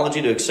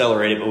technology to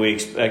accelerate it, but we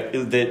expect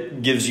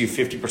that gives you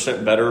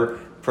 50% better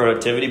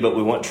productivity, but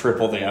we want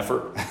triple the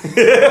effort.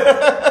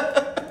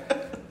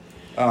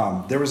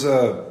 There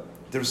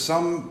was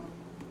some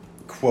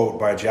quote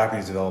by a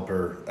Japanese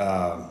developer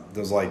that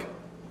was like,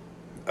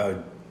 a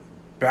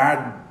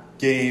bad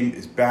game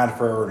is bad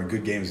forever, and a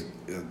good game is...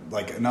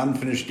 like an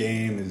unfinished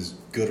game is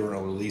good when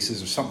it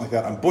releases or something like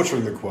that. I'm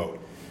butchering the quote.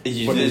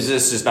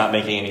 This is not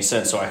making any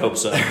sense, so I hope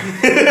so. Let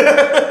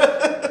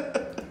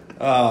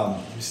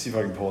me see if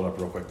I can pull it up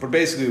real quick. But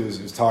basically it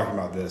was talking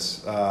about this.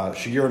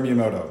 Shigeru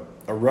Miyamoto,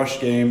 a rush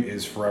game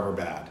is forever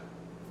bad.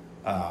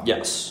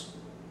 Yes.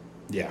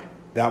 Yeah,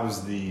 that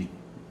was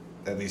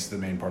at least the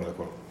main part of the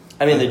quote.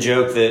 I mean, the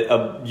joke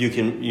that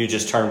you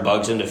just turn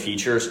bugs into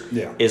features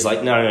is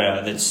like,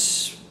 no,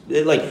 that's...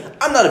 Like,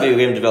 I'm not a video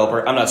game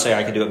developer. I'm not saying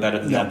I can do it better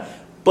than them.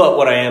 But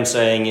what I am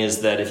saying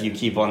is that if you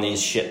keep on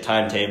these shit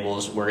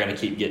timetables, we're going to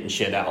keep getting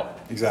shit out.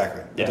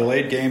 Exactly. Yeah. A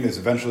delayed game is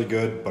eventually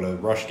good, but a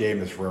rush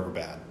game is forever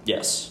bad.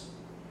 Yes.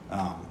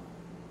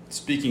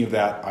 Speaking of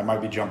that, I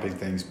might be jumping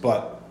things,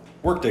 but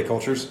workday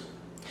cultures.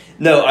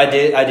 No, I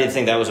did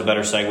think that was a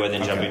better segue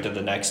than jumping to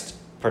the next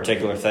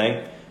particular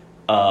thing.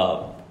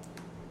 So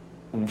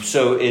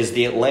is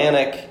the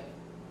Atlantic,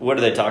 what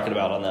are they talking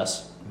about on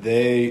this?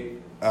 They...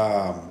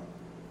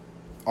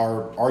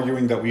 are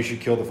arguing that we should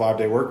kill the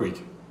 5-day work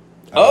week.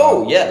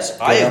 Yes.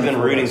 I have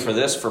been rooting for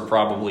this for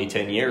probably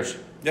 10 years.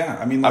 Yeah,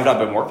 I mean... I've not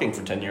been working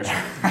for 10 years.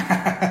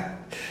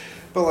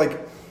 But, like,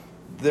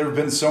 there have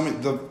been so many...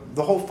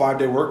 The whole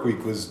 5-day work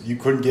week was... You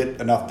couldn't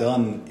get enough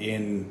done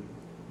in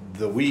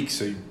the week,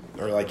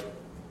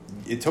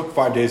 it took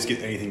 5 days to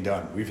get anything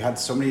done. We've had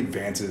so many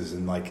advances,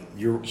 and, like,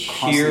 you're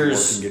constantly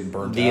working, getting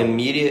burned out. The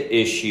immediate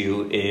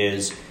issue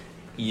is,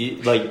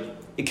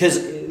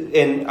 because...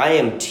 And I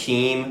am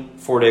team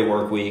 4-day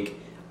work week.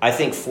 I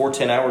think 4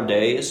 10-hour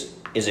days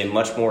is a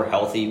much more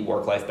healthy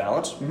work-life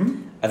balance.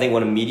 Mm-hmm. I think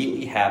what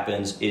immediately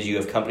happens is you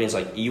have companies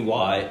like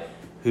EY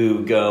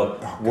who go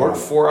work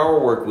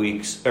 4-hour work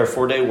weeks or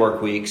 4-day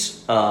work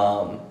weeks,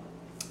 but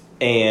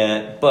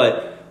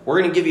we're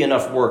going to give you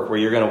enough work where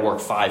you're going to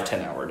work 5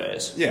 10-hour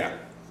days. Yeah.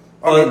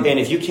 And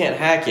if you can't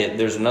hack it,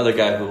 there's another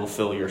guy who will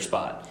fill your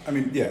spot. I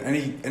mean, yeah,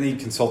 any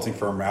consulting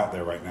firm out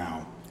there right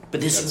now.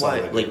 But this is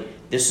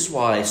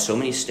why so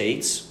many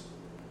states,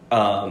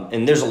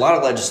 and there's a lot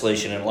of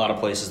legislation in a lot of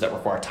places that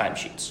require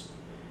timesheets.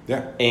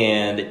 Yeah.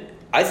 And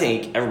I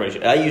think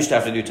I used to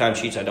have to do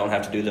timesheets. I don't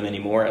have to do them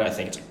anymore. And I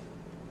think it's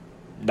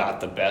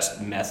not the best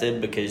method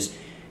because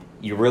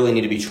you really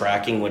need to be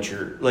tracking what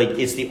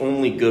it's the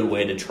only good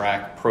way to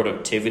track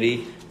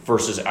productivity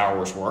versus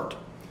hours worked.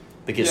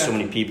 Because so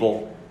many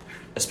people,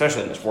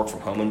 especially in this work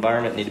from home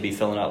environment, need to be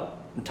filling out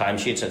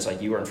timesheets, and it's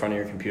like you were in front of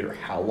your computer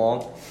how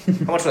long?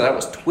 How much of that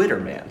was Twitter,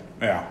 man?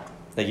 Yeah.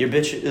 Like your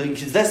bitch,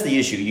 because that's the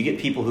issue. You get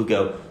people who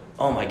go,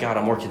 "Oh my god,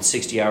 I'm working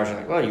 60 hours." I'm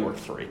like, "Well, you work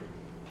 3."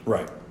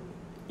 Right.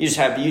 You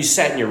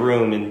sat in your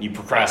room and you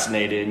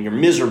procrastinated, and you're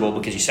miserable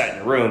because you sat in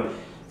your room.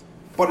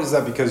 But is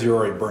that because you're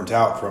already burnt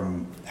out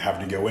from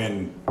having to go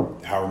in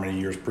however many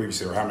years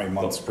previously or how many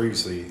months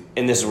previously?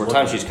 And this is where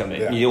timesheets come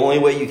in. Yeah. The only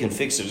way you can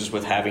fix it is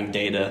with having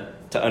data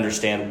to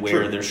understand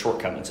where there's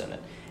shortcomings in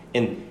it.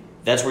 And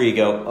that's where you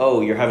go,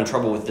 oh, you're having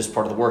trouble with this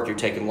part of the work. You're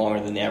taking longer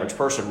than the average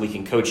person. We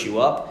can coach you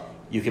up.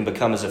 You can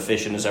become as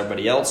efficient as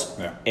everybody else.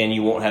 Yeah. And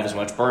you won't have as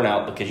much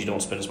burnout because you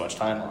don't spend as much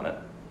time on it.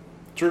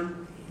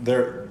 True.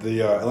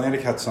 The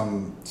Atlantic had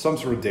some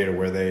sort of data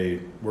where they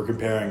were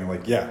comparing,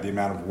 the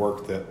amount of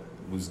work that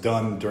was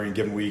done during a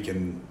given week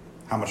and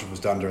how much was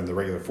done during the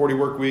regular 40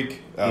 work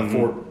week,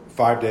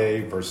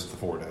 5-day versus the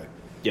 4-day.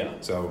 Yeah.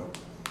 So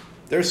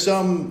there's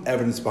some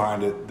evidence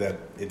behind it that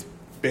it's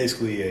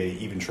basically a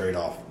even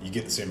trade-off. You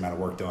get the same amount of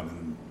work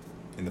done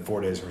in the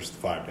 4 days versus the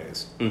 5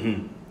 days.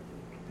 Mm-hmm.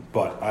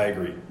 But I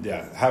agree.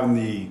 Yeah, having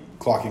the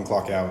clock in,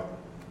 clock out,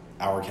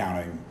 hour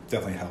counting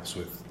definitely helps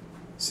with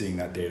seeing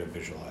that data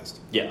visualized.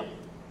 Yeah.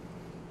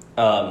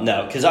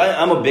 No, because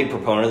I'm a big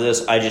proponent of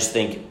this. I just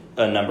think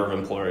a number of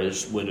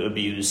employers would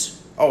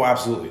abuse. Oh,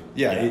 absolutely.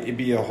 Yeah, it'd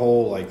be a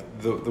whole,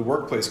 like, the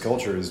workplace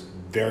culture is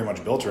very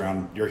much built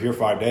around you're here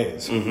 5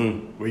 days.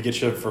 Mm-hmm. We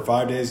get you for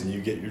 5 days and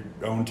you get your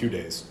own 2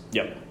 days.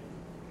 Yep.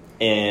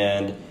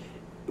 And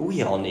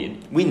we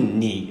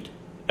need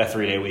a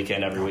 3-day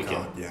weekend every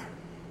weekend. God, yeah.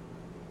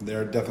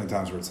 There are definitely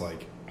times where it's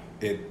like,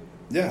 you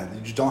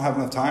just don't have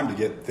enough time to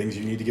get things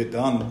you need to get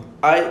done.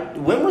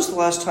 When was the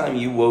last time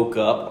you woke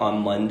up on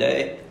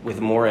Monday with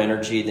more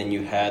energy than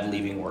you had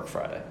leaving work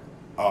Friday?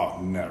 Oh,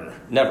 never.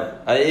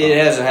 Never. It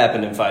hasn't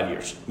happened in 5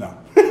 years. No.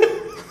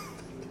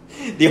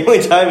 The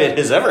only time it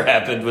has ever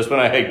happened was when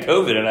I had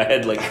COVID and I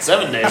had like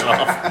 7 days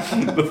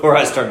off before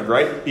I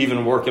started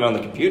even working on the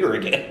computer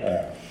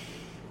again.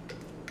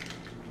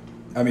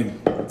 I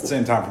mean, at the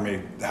same time for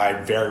me, I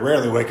very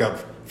rarely wake up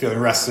feeling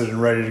rested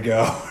and ready to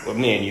go. Well,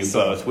 me and you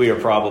both. We are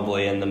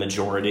probably in the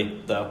majority,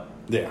 though.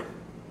 Yeah.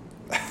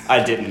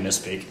 I didn't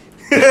misspeak.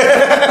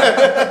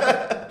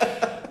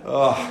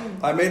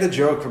 I made a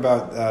joke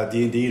about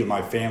D&D to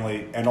my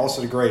family and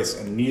also to Grace,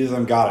 and neither of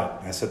them got it.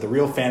 And I said the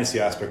real fantasy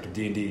aspect of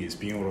D&D is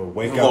being able to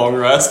wake up long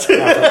rest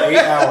after 8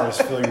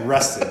 hours feeling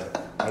rested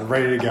and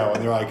ready to go.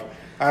 And they're like,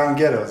 I don't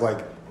get it. I was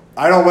like,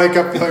 I don't wake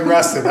up feeling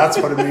rested. That's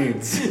what it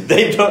means.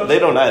 They don't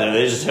either.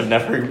 They just have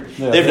never.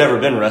 Yeah, they've never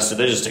been rested.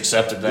 They just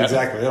accepted that.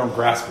 Exactly. They don't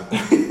grasp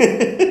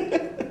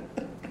it.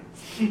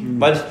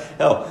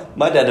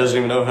 My dad doesn't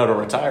even know how to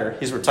retire.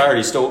 He's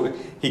retired.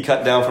 He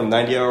cut down from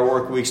 90-hour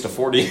work weeks to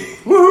 40.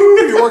 Woo!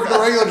 You're working a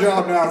regular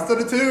job now instead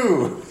of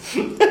 2.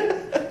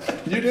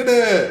 You did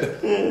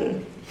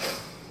it.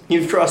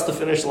 You've crossed the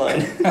finish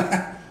line.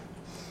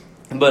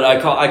 But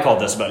I called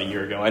this about a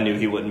year ago. I knew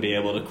he wouldn't be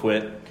able to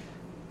quit.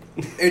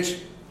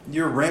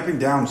 You're ramping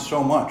down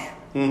so much.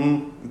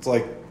 Mm-hmm. It's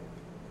like,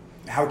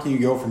 how can you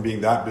go from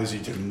being that busy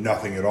to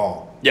nothing at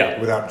all?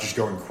 Yeah. Without just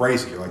going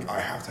crazy. You're like, I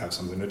have to have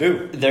something to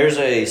do. There's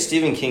a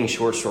Stephen King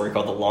short story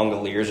called The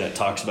Langoliers, and it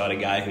talks about a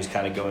guy who's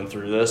kind of going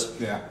through this.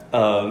 Yeah.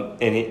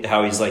 And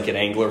how he's like an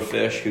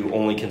anglerfish who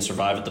only can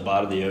survive at the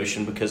bottom of the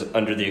ocean because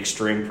under the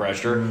extreme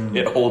pressure,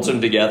 it holds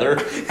him together.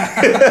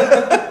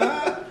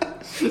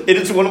 It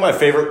is one of my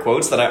favorite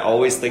quotes that I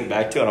always think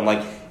back to, and I'm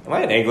like, am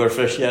I an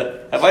anglerfish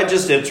yet? Have I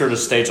just entered a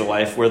stage of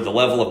life where the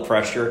level of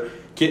pressure,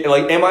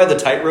 am I the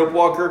tightrope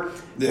walker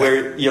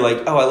where you're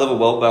like, oh, I live a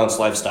well-balanced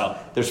lifestyle.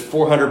 There's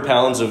 400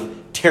 pounds of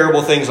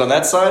terrible things on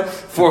that side,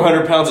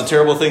 400 pounds of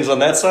terrible things on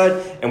that side,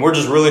 and we're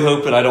just really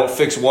hoping I don't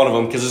fix one of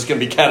them because it's going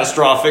to be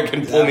catastrophic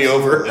and pull me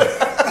over.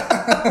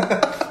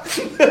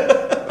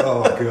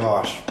 Oh,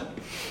 gosh.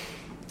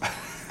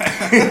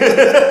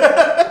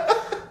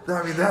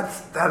 I mean,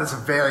 that is a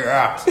very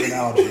apt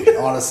analogy,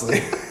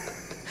 honestly.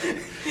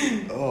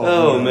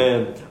 Oh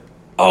man.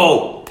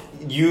 Oh,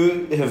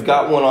 you have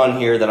got one on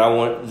here that I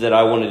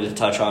wanted to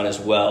touch on as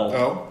well.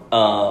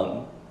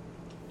 Oh.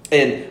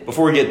 And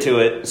before we get to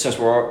it, since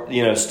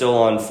we're still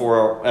on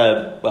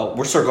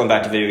we're circling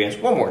back to video games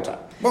one more time.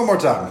 One more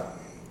time.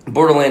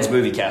 Borderlands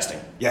movie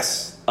casting.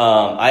 Yes.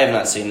 I have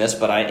not seen this,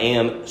 but I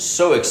am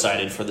so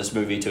excited for this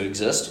movie to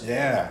exist.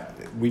 Yeah.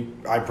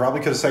 I probably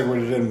could have segued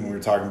it in when we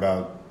were talking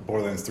about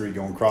Borderlands 3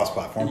 going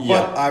cross-platform,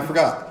 but I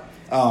forgot.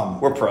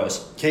 We're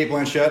pros. Cate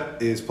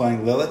Blanchett is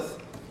playing Lilith,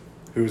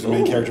 who's the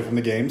main character from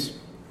the games.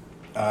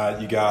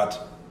 You got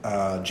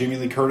Jamie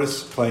Lee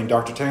Curtis playing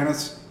Dr.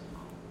 Tannis.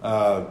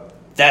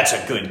 That's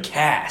a good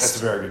cast. That's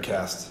a very good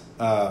cast.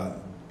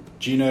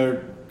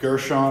 Gina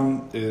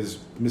Gershon is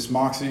Miss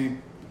Moxie.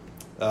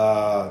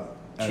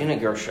 Gina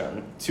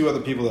Gershon. 2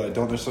 other people that I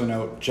don't necessarily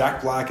know.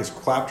 Jack Black is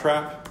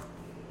Claptrap.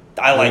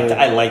 I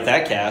like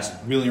that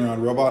cast. Wheeling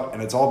Around Robot,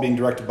 and it's all being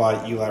directed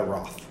by Eli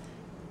Roth.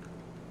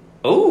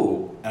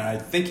 Oh. And I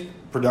think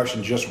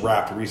production just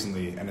wrapped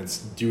recently, and it's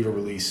due to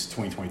release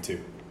 2022.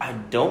 I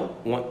don't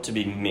want to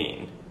be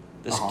mean.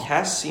 This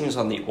cast seems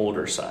on the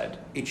older side.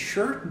 It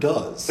sure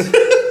does.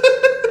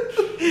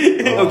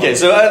 Okay,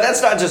 so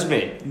that's not just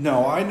me.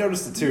 No, I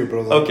noticed it too, but I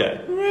was like,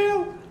 okay.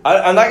 Well,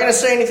 I'm not going to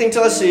say anything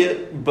till I see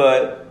it,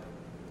 but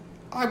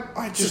I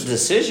it's just a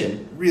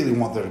decision. Really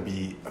want there to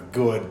be a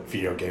good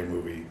video game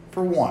movie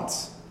for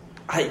once.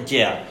 I think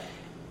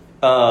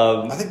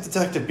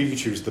Detective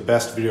Pikachu is the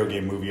best video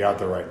game movie out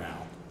there right now.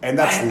 And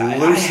that's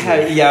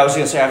loosely. I was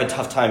going to say I have a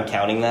tough time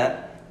counting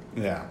that.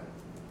 Yeah.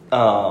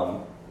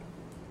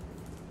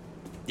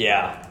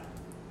 Yeah.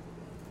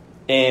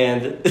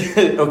 And,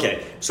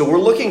 okay, so we're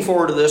looking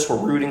forward to this. We're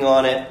rooting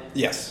on it.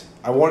 Yes.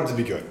 I want it to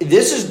be good.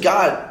 This has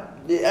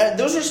got,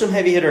 those are some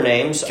heavy hitter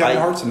names. Kevin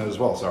Hart's in it as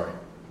well, sorry.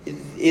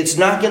 It's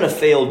not going to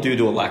fail due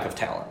to a lack of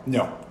talent.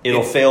 No.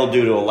 It'll fail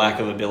due to a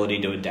lack of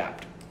ability to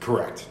adapt.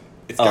 Correct.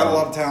 It's got a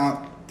lot of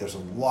talent. there's a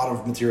lot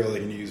of material they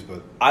can use,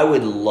 but I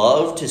would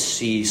love to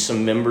see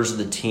some members of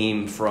the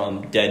team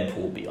from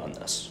Deadpool be on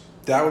this.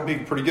 that would be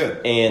pretty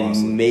good. And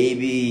honestly.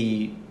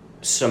 maybe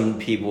some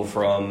people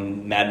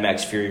from Mad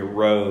Max Fury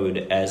Road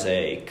as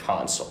a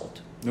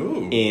consult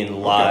Ooh,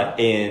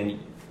 in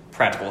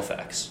practical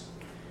effects.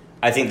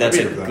 I think that's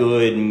a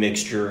good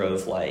mixture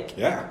of like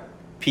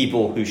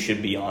people who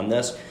should be on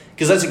this,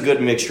 because that's a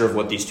good mixture of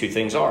what these two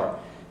things are.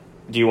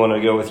 Do you want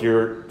to go with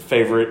your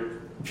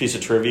favorite piece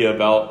of trivia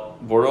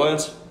about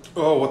Borderlands?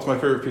 Oh, what's my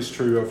favorite piece of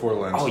trivia about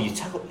Borderlands? Oh, you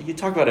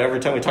talk about it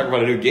every time we talk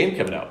about a new game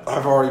coming out.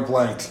 I've already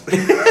blanked.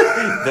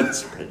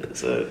 That's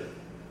it.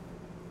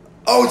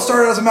 Oh, it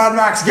started as a Mad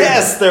Max game.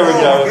 Yes, there we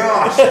go. Oh,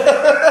 gosh.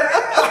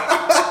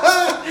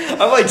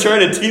 I'm like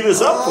trying to tee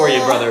this up for you,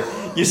 brother.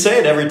 You say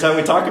it every time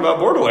we talk about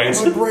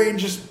Borderlands. My brain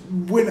just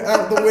went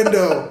out the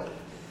window.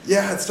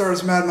 Yeah, it started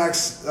as a Mad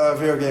Max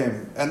video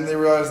game. And they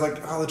realized, like,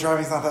 the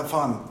driving's not that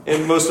fun.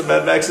 And most of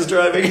Mad Max is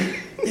driving.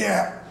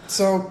 Yeah,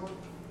 so,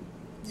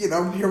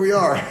 here we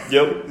are.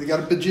 Yep. We got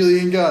a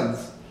bajillion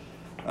guns.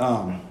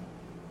 Oh,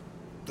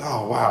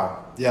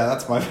 wow. Yeah,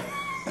 that's my...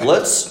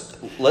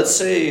 Let's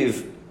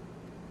save...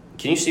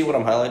 Can you see what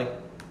I'm highlighting?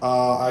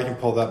 I can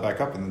pull that back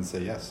up and then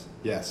say yes.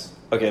 Yes.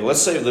 Okay,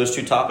 let's save those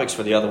two topics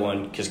for the other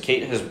one, because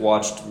Kate has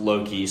watched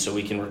Loki, so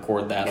we can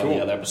record that on the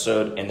other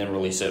episode and then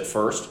release it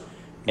first.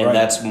 And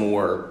that's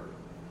more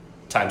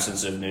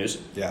time-sensitive news.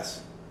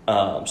 Yes.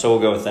 So we'll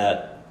go with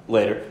that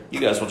later. You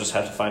guys will just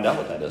have to find out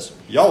what that is.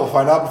 Y'all will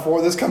find out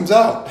before this comes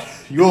out.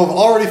 You will have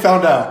already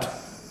found out.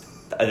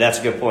 That's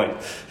a good point.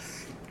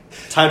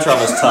 Time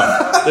travel's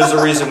tough. There's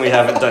a reason we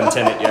haven't done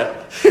Tenet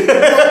yet.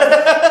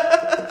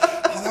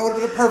 That would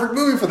have been a perfect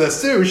movie for this,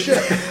 too.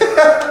 Shit.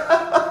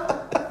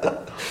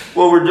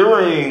 Well, we're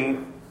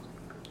doing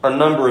a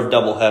number of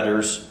double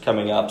headers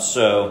coming up,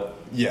 so...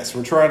 Yes,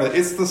 we're trying to...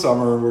 It's the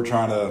summer. We're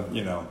trying to,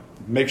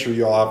 make sure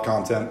you all have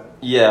content.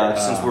 Yeah,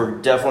 since we're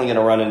definitely going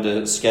to run into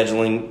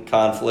scheduling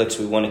conflicts,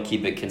 we want to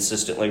keep it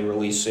consistently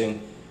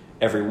releasing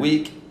every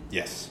week.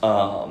 Yes.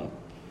 I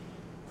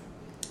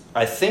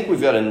think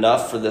we've got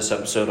enough for this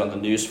episode on the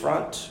news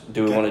front.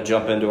 Do we want to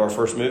jump into our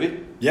first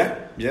movie?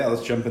 Yeah,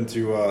 let's jump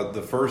into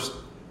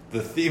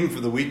the theme for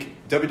the week.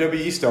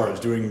 WWE stars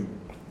doing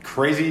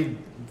crazy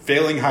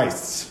failing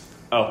heists.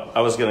 Oh, I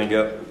was going to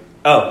go...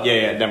 Oh,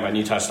 yeah, never mind.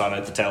 You touched on it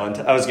at the tail end.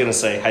 I was going to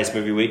say Heist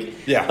Movie Week.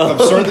 Yeah,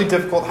 absurdly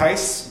difficult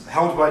heists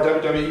helmed by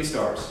WWE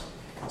stars.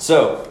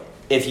 So,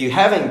 if you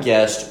haven't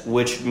guessed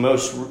which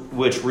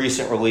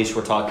recent release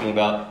we're talking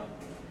about,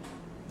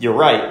 you're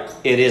right.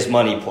 It is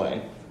Money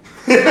Plane.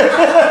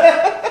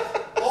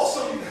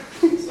 Also,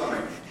 sorry.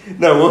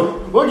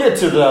 No, we'll get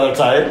to the other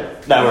time.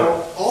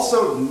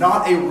 Also,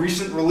 not a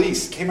recent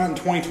release. Came out in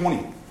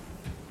 2020.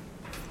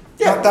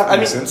 Yeah, not that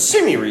recent.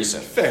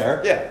 Semi-recent.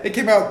 Fair. Yeah, it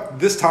came out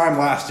this time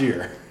last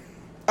year.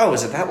 Oh,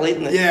 is it that late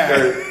in the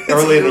year? Or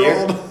early in the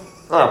year?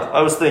 Oh,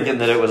 I was thinking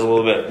that it was a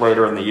little bit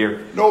later in the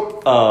year.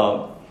 Nope.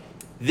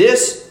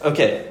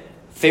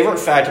 Favorite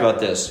fact about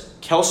this: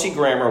 Kelsey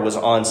Grammer was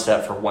on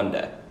set for one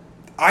day.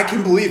 I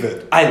can believe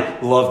it. I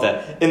love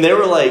that. And they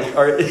were like,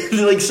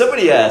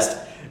 somebody asked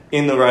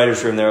in the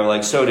writer's room, they were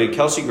like, so did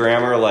Kelsey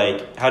Grammer,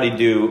 how'd he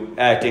do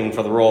acting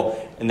for the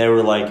role? And they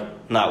were like,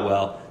 not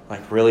well.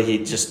 Like, really?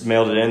 He just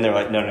mailed it in? They're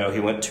like, no, he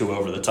went too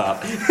over the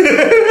top.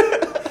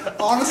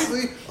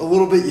 Honestly, a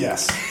little bit,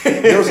 yes.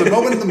 There was a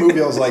moment in the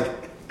movie I was like,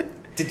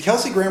 did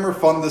Kelsey Grammer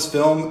fund this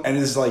film? And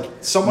is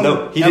someone...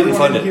 No, he didn't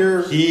fund it.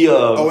 He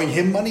owing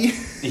him money?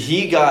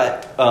 He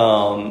got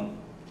a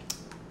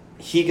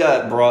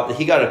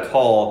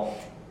call,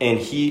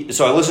 and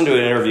so I listened to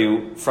an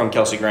interview from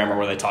Kelsey Grammer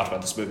where they talked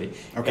about this movie.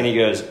 Okay. And he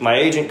goes, my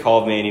agent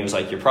called me and he was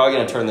like, you're probably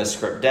going to turn this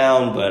script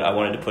down, but I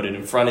wanted to put it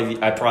in front of you.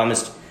 I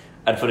promised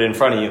I'd put it in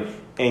front of you.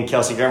 And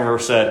Kelsey Grammer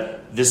said,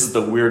 this is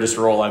the weirdest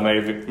role I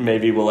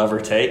maybe will ever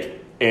take.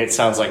 And it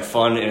sounds like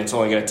fun, and it's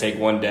only going to take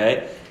one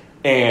day.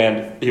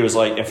 And he was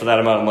like, and for that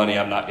amount of money,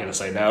 I'm not going to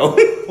say no.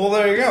 Well,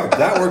 there you go.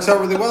 That works out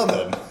really well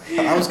then.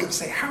 I was going to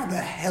say, how the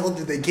hell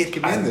did they get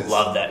him in this? I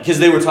love that. Because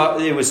it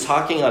was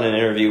talking on an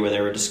interview where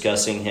they were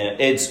discussing him.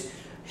 It's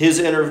his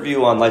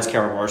interview on Lights,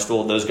 Camera,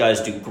 Barstool. Those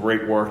guys do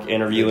great work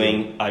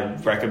interviewing. I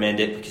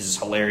recommend it because it's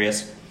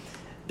hilarious.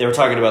 They were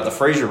talking about the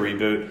Frasier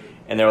reboot.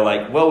 And they were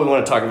like, well, we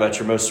want to talk about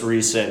your most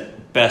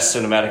recent best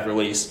cinematic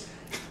release,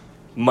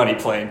 Money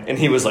Plane. And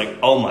he was like,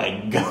 oh, my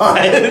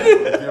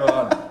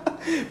God.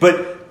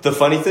 But the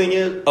funny thing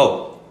is,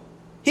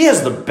 he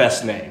has the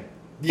best name.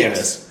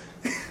 Yes.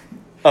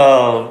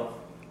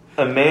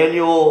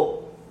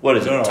 Emmanuel, what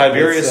is it?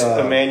 Tiberius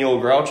Emmanuel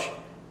Grouch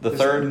the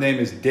third? His name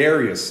is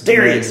Darius.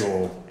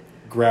 Emmanuel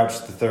Grouch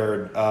the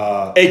third.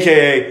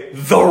 A.K.A.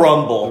 The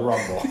Rumble. The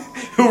Rumble.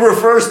 Who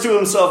refers to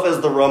himself as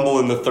the Rumble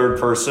in the third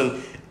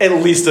person at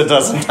least a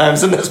dozen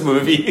times in this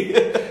movie.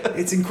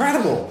 It's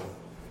incredible.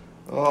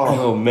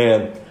 Oh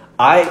man.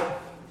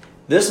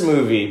 This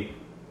movie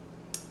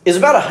is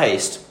about a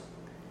heist,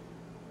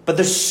 but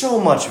there's so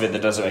much of it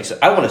that doesn't make sense.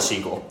 I want a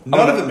sequel.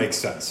 None of it makes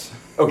sense.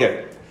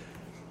 Okay.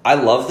 I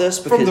love this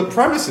because... From the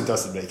premise, it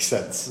doesn't make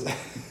sense.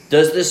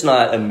 Does this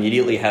not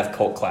immediately have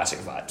cult classic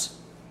vibes?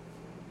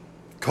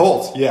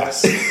 Cult,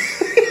 yes.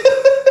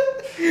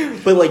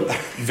 But like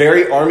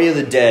very Army of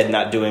the Dead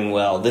not doing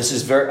well. I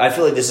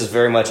feel like this is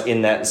very much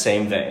in that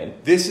same vein.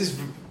 This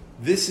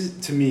is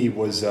to me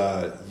was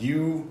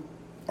you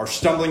are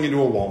stumbling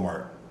into a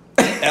Walmart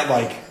at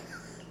like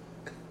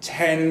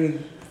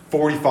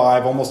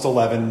 10:45, almost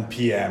 11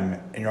 p.m.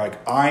 and you're like,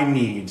 I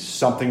need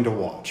something to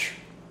watch.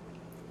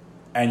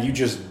 And you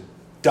just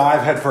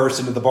dive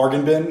headfirst into the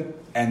bargain bin,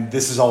 and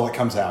this is all that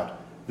comes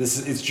out.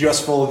 It's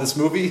just full of this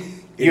movie.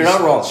 You're not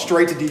wrong.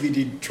 Straight to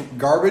DVD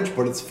garbage,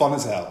 but it's fun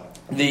as hell.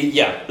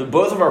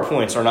 Both of our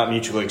points are not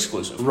mutually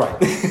exclusive. Right.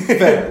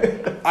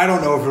 Fair. I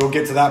don't know if it'll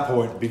get to that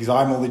point because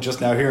I'm only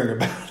just now hearing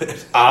about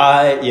it.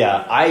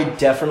 I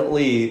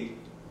definitely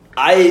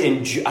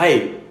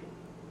I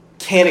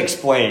can't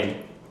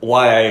explain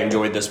why I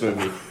enjoyed this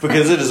movie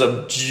because it is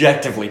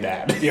objectively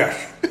bad. Yeah.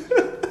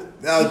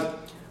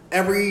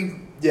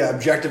 Every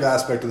objective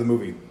aspect of the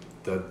movie,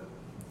 the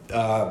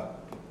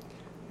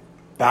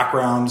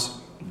backgrounds,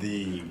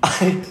 the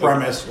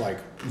premise, like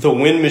the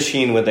wind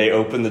machine when they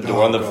opened the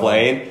door on the God.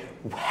 plane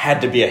had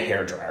to be a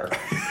hairdryer.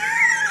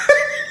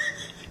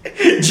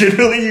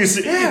 Generally, you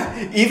see,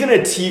 even a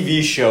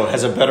TV show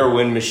has a better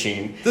wind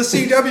machine. The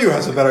CW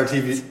has a better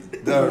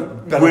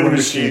better wind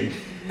machine.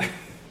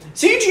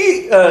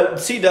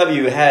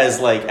 CW has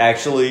like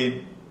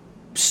actually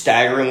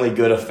staggeringly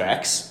good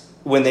effects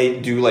when they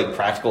do like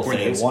practical When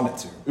things. they want it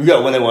to. Yeah,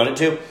 when they want it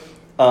to.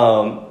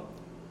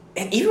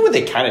 And even when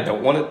they kind of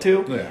don't want it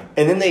to. Yeah.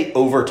 And then they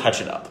over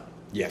touch it up.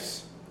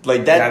 Yes.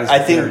 Like that, That is I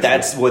very think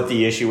that's true. what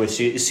the issue with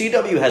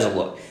CW has a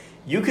look.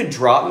 You could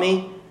drop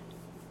me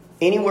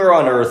anywhere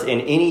on Earth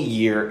in any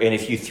year, and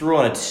if you threw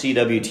on a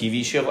CW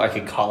TV show, I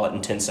could call it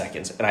in 10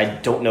 seconds. And I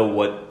don't know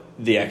what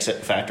the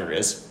exit factor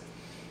is.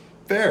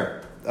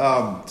 Fair.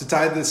 To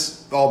tie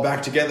this all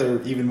back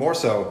together even more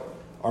so,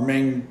 our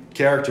main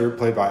character,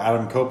 played by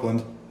Adam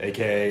Copeland,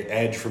 a.k.a.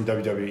 Edge from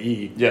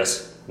WWE,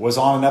 Yes. was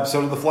on an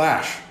episode of The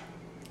Flash.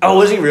 Oh,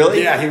 was he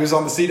really? Yeah, he was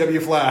on the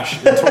CW Flash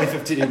in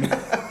 2015.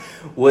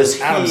 Was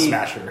he... Adam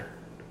Smasher.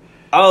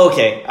 Oh,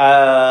 okay.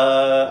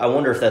 I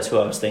wonder if that's who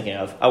I was thinking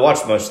of. I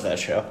watched most of that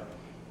show.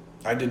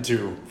 I did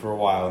too for a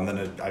while, and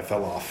then I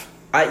fell off.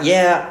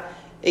 Yeah,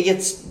 it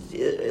gets...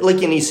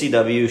 Like any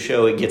CW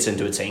show, it gets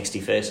into its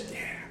angsty phase.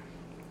 Yeah.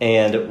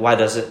 And why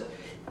does it?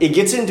 It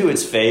gets into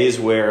its phase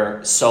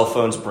where cell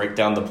phones break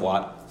down the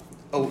plot.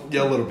 Oh,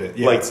 yeah, a little bit.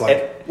 Yeah, Like, it's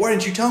like, why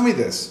didn't you tell me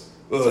this?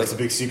 Well, it's a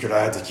big secret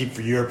I had to keep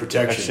for your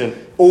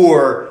protection.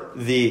 Or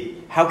the,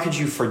 how could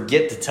you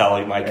forget to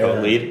tell my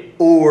co-lead?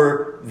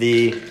 Or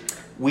the,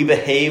 we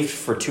behaved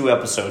for 2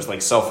 episodes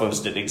like cell phones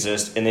didn't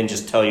exist and then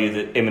just tell you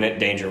that imminent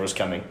danger was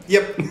coming.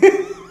 Yep.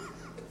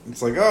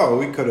 It's like, oh,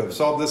 we could have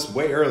solved this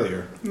way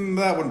earlier.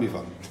 That wouldn't be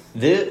fun.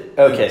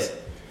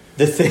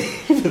 The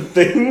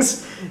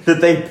things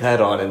that they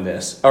bet on in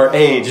this are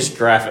just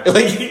graphic.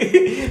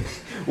 Like,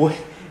 what,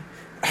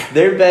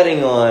 they're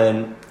betting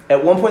on...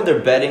 At one point, they're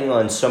betting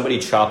on somebody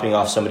chopping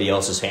off somebody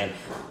else's hand.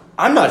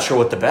 I'm not sure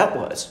what the bet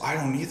was. I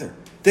don't either.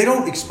 They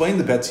don't explain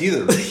the bets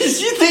either.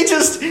 They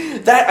just...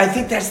 I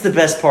think that's the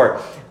best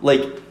part.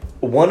 Like,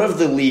 one of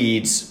the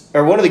leads,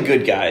 or one of the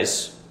good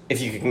guys, if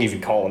you can even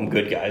call them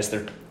good guys,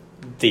 they're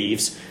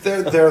thieves.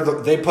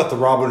 They put the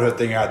Robin Hood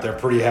thing out there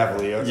pretty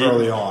heavily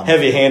early on.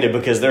 Heavy-handed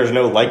because there's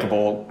no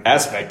likable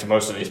aspect to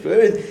most of these.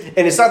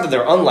 And it's not that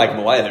they're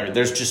unlikable either.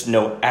 There's just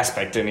no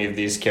aspect to any of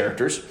these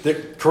characters.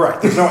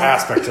 Correct. There's no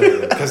aspect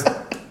to it. Because,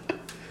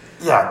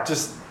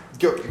 just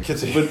go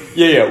continue.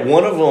 But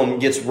one of them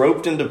gets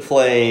roped into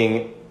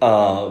playing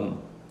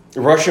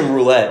Russian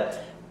roulette.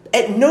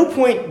 At no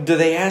point do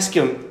they ask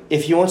him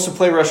if he wants to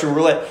play Russian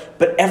roulette,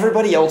 but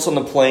everybody else on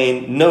the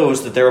plane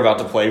knows that they're about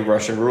to play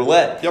Russian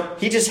roulette. Yep.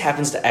 He just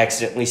happens to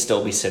accidentally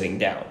still be sitting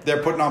down.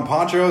 They're putting on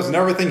ponchos and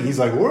everything. He's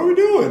like, what are we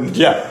doing?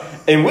 Yeah.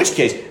 In which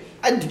case,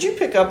 did you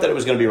pick up that it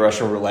was going to be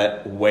Russian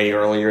roulette way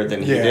earlier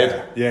than he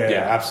did?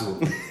 Yeah,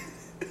 absolutely.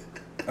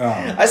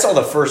 I saw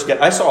the first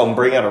guy. I saw him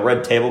bring out a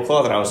red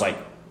tablecloth, and I was like,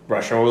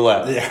 Russian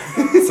roulette. Yeah.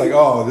 It's like,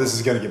 oh, this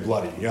is going to get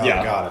bloody.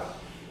 Yeah, got it.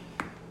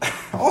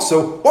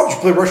 Also, why would you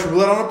play Russian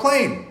roulette on a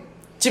plane?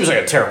 Seems like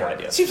a terrible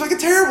idea. Seems like a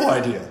terrible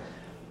idea.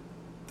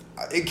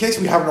 In case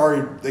we haven't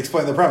already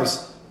explained the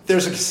premise,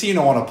 there's a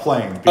casino on a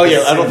plane. Oh,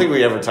 yeah, I don't think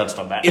we ever touched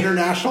on that.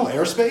 International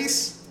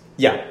airspace?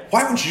 Yeah.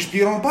 Why wouldn't you just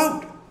be on a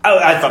boat?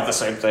 I thought the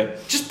same thing.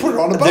 Just put it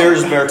on a boat.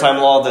 There's maritime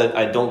law that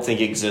I don't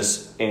think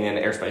exists in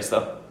airspace,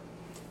 though.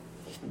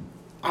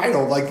 I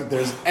don't like that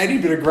there's any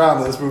bit of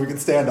ground that this movie can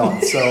stand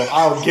on, so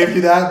I'll give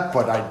you that,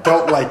 but I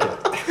don't like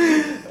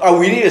it. Oh,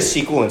 we need a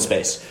sequel in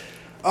space.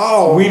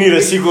 Oh. We need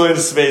a sequel in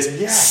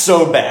space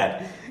so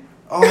bad.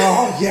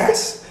 Oh,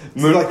 yes.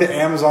 It's like the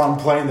Amazon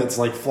plane that's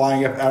like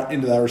flying up out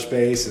into outer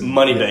space. And,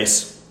 Money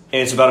base.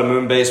 And it's about a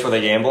moon base where they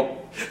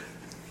gamble.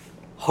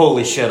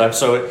 Holy shit, I'm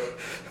so...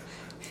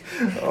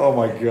 Oh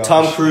my god.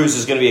 Tom Cruise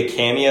is going to be a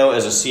cameo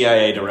as a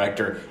CIA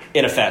director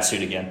in a fat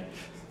suit again.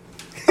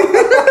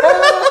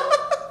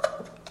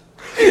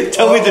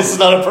 Tell me this is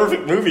not a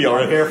perfect movie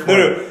already.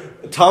 No.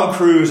 Tom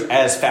Cruise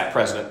as fat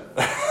president.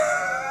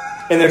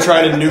 And they're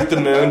trying to nuke the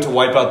moon to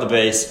wipe out the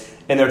base.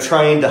 and they're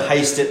trying to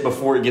heist it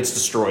before it gets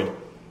destroyed.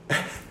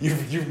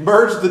 You've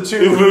merged the The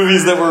two.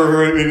 movies that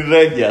were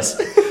yes.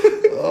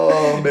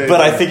 Oh, man.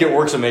 But I think it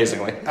works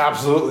amazingly.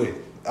 Absolutely.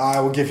 I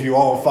will give you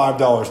all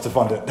 $5 to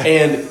fund it.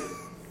 And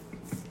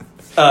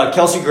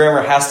Kelsey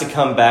Grammer has to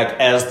come back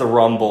as the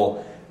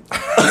Rumble,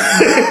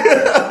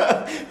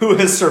 who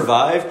has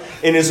survived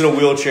and is in a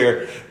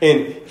wheelchair.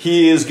 And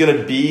he is going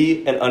to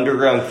be an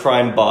underground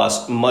crime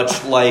boss,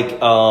 much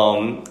like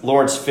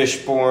Lawrence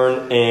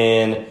Fishburne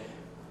in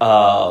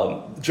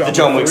the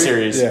John Wick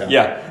series.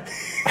 Yeah.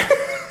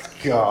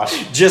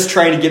 Gosh. Just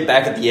trying to get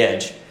back at the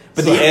Edge.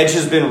 But the Edge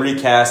has been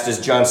recast as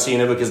John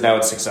Cena because now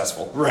it's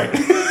successful. Right.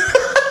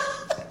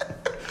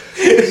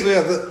 So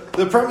yeah,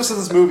 the premise of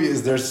this movie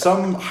is there's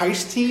some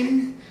heist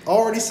team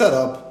already set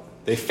up.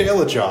 They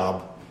fail a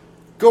job,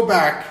 go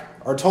back,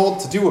 are told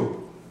to do a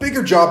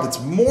bigger job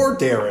that's more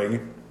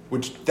daring,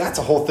 which that's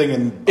a whole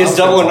thing. It's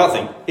double or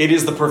nothing. It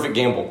is the perfect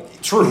gamble.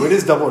 True, it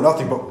is double or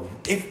nothing. But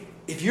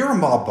if you're a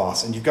mob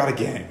boss and you've got a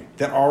gang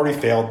that already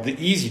failed the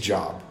easy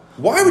job,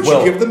 why would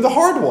you give them the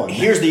hard one?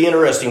 Here's the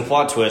interesting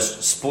plot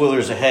twist.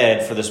 Spoilers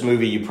ahead for this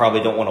movie you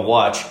probably don't want to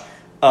watch.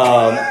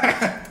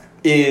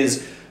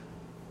 Is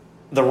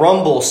the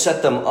Rumble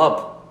set them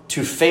up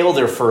to fail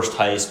their first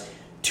heist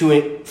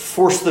to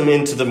force them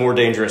into the more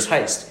dangerous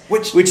heist.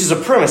 Which is a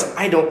premise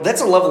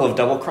that's a level of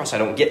double cross I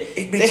don't get.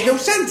 It makes no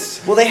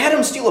sense. Well, they had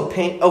him steal a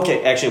paint.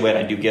 Okay, actually, wait,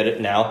 I do get it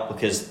now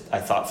because I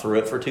thought through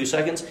it for 2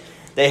 seconds.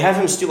 They have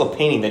him steal a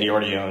painting that he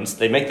already owns.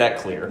 They make that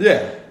clear.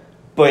 Yeah.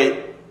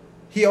 But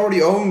he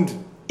already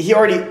owned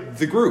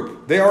the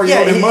group. They already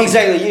owed him money.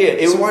 Exactly,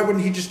 yeah. So why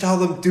wouldn't he just tell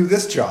them, do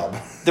this job?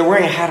 They're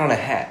wearing a hat on a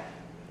hat.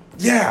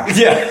 Yeah.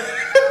 Yeah.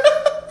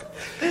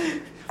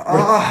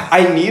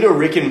 I need a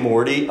Rick and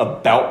Morty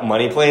about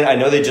money playing. I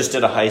know they just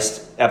did a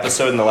heist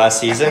episode in the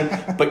last season,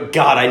 but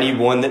God, I need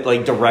one that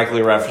like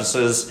directly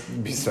references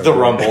the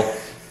Rumble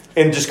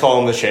and just call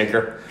him the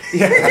Shaker.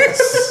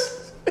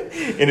 Yes.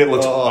 And it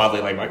looks oddly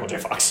like Michael J.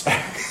 Fox.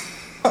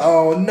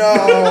 Oh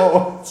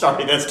no.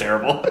 Sorry, that's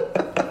terrible.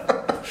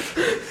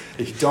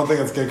 If you don't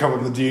think it's going to come up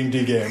in the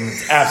D&D game,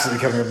 it's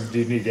absolutely coming up in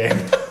the D&D game.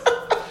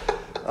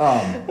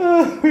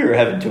 We were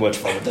having too much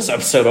fun with this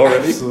episode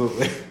already.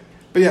 Absolutely.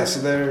 But yeah, so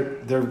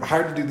they're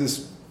hired to do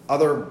this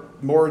other,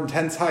 more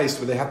intense heist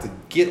where they have to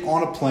get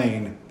on a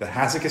plane that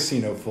has a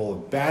casino full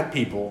of bad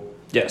people.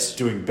 Yes.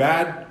 Doing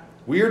bad,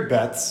 weird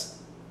bets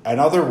and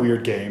other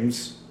weird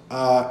games,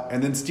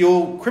 and then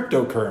steal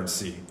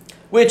cryptocurrency.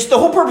 Which the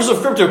whole purpose of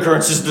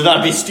cryptocurrency is to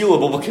not be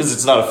stealable because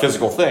it's not a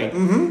physical thing.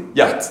 Mm-hmm.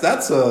 Yeah.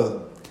 That's a...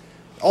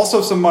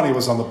 Also, some money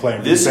was on the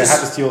plane. They had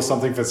to steal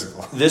something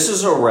physical. This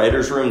is a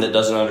writer's room that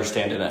doesn't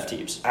understand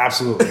NFTs.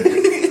 Absolutely.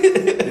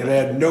 And they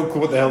had no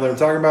clue what the hell they were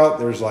talking about.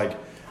 There's like...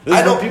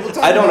 I don't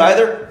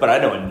either, but I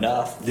know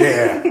enough.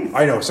 Yeah,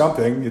 I know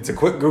something. It's a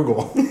quick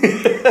Google.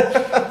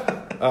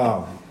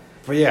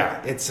 But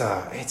yeah, it's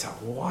a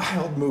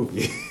wild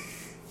movie.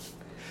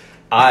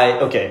 I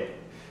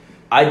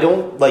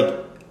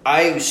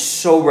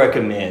so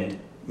recommend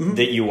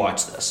that you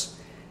watch this.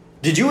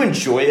 Did you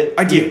enjoy it?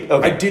 I did.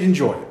 Okay. I did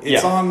enjoy it.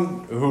 It's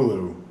on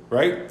Hulu,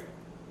 right?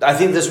 I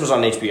think this was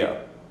on HBO.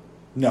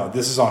 No,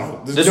 this is on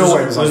Hulu. Was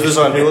this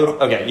on Hulu?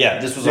 Okay,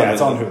 yeah, this was on Hulu. Yeah,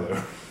 it's on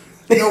Hulu.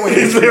 No way.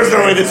 There's no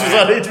way this was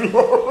on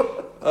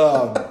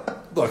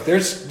HBO. Look,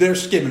 they're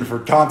skimming for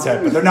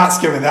content, but they're not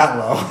skimming that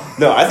low.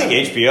 No, I think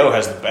HBO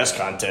has the best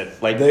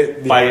content, by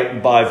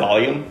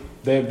volume.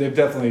 They've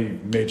definitely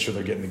made sure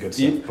they're getting the good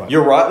stuff.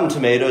 Your Rotten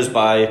Tomatoes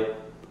by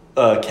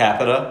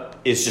capita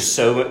is just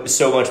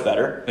so much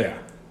better. Yeah.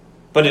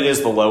 But it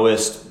is the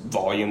lowest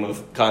volume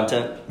of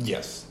content.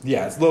 Yes.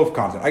 Yeah, it's low of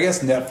content. I guess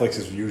Netflix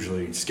is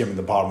usually skimming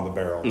the bottom of the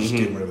barrel, just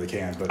getting whatever they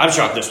can. But I'm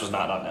shocked this was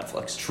not on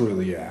Netflix.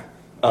 Truly, yeah.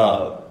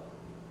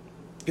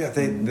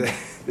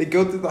 They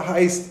go through the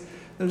heist.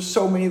 There's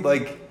so many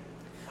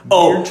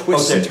weird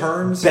twists and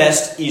turns.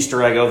 Best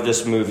Easter egg of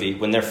this movie,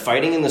 when they're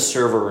fighting in the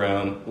server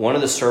room, one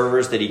of the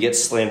servers that he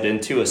gets slammed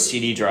into, a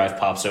CD drive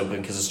pops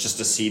open because it's just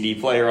a CD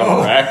player on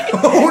the rack.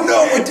 Oh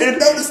no, I didn't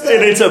notice that.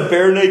 And it's a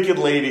Bare Naked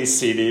Ladies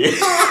CD.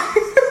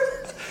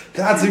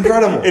 That's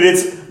incredible. And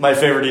it's my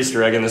favorite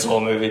Easter egg in this whole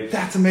movie.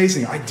 That's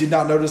amazing. I did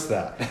not notice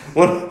that.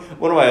 One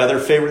of my other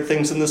favorite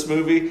things in this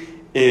movie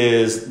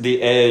is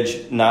the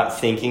Edge not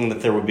thinking that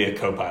there would be a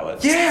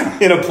co-pilot. Yeah.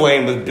 In a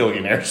plane with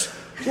billionaires.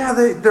 Yeah,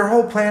 their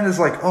whole plan is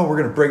like, oh, we're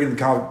going to break into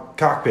the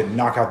cockpit and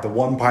knock out the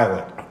one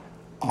pilot.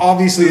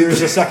 Obviously,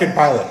 there's a second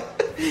pilot.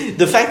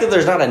 The fact that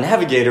there's not a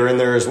navigator in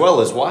there as well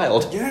is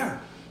wild. Yeah.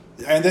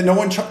 And then no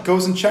one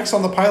goes and checks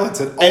on the pilots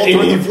at all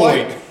during the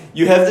flight.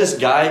 You have this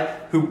guy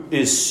who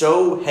is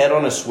so head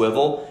on a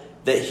swivel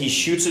that he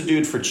shoots a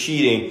dude for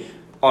cheating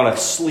on a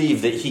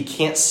sleeve that he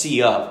can't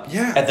see up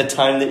at the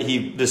time that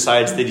he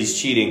decides that he's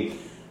cheating.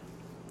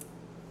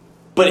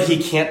 But he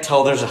can't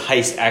tell there's a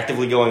heist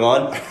actively going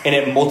on, and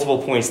at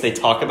multiple points they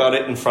talk about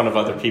it in front of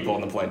other people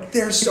on the plane.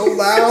 They're so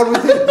loud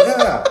with it,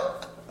 yeah.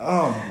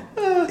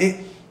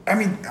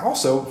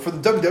 Also, for the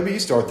WWE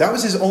star, that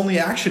was his only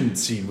action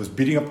scene, was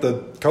beating up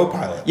the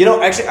co-pilot. You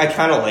know, actually, I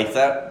kind of like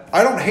that.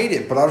 I don't hate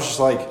it, but I was just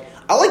like...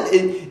 I like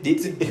it.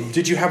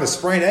 Did you have a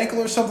sprained ankle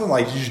or something?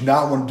 Like, did you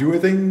not want to do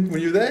anything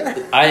when you're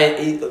there?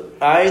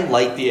 I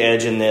like the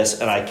Edge in this,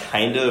 and I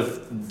kind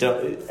of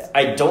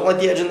don't like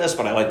the Edge in this,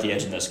 but I like the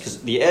Edge in this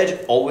because the Edge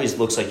always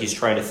looks like he's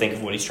trying to think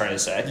of what he's trying to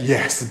say.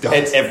 Yes, it does.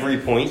 At every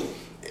point.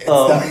 It's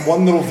that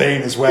one little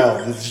vein as well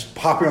that's just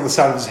popping on the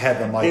side of his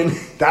head. I'm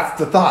like, that's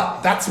the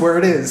thought. That's where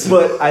it is.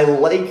 But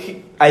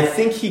I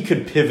think he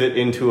could pivot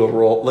into a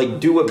role, like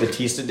do what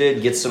Batista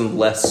did, get some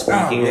less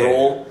speaking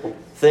role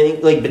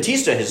thing. Like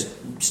Batista has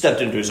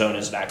stepped into his own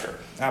as an actor.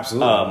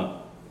 Absolutely.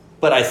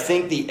 But I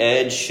think the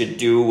Edge should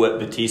do what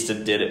Batista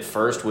did at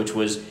first, which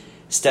was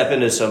step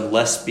into some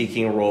less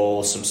speaking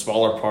roles, some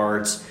smaller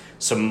parts,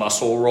 some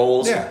muscle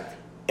roles. Yeah.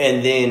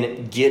 And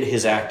then get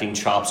his acting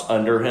chops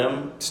under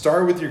him.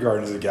 Start with your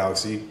Guardians of the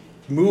Galaxy.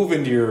 Move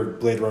into your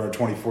Blade Runner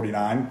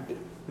 2049.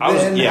 I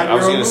was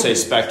going to say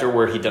Spectre,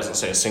 where he doesn't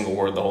say a single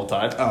word the whole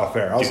time. Oh,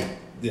 fair.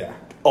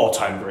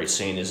 All-time great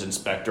scene is in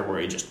Spectre, where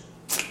he just...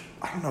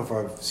 I don't know if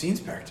I've seen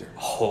Spectre.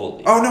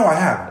 Holy... Oh, no, I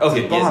have.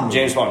 Okay,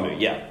 James Bond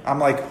movie, yeah. I'm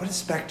like, what is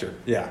Spectre?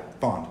 Yeah,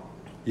 Bond.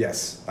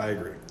 Yes, I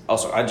agree.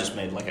 Also, I just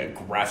made like a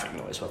graphic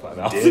noise with my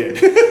mouth. You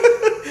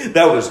did.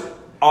 That was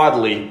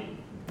oddly...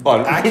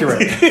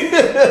 accurate.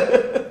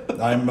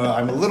 I'm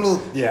a little,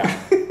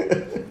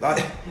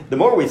 the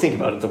more we think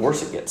about it, the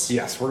worse it gets.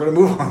 Yes, we're going to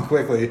move on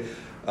quickly.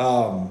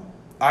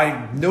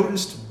 I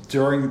noticed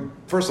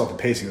first off, the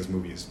pacing of this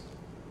movie is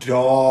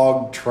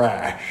dog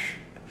trash.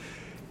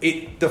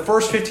 The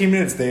first 15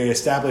 minutes, they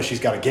establish he's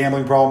got a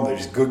gambling problem. They're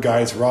just good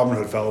guys, Robin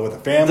Hood fellow with a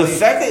family. The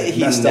fact that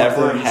he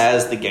never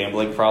has the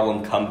gambling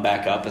problem come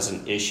back up as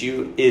an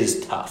issue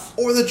is tough.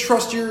 Or the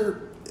trust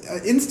your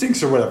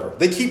instincts or whatever.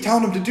 They keep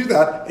telling him to do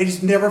that, and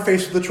he's never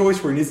faced with a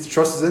choice where he needs to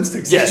trust his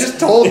instincts. Yes. He's just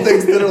told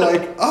things that are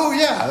like, oh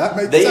yeah, that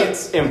makes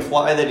sense. They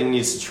imply that he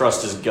needs to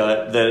trust his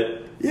gut,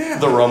 that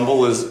the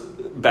Rumble is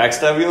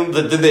backstabbing him.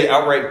 Did they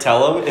outright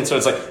tell him? And so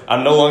it's like,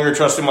 I'm no longer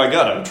trusting my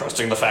gut, I'm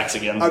trusting the facts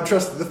again. I'm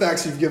trusting the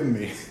facts you've given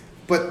me.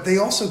 But they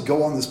also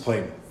go on this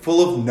plane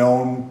full of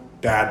known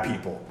bad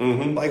people.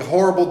 Mm-hmm. Like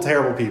horrible,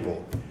 terrible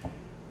people.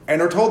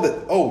 And are told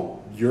that,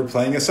 oh, you're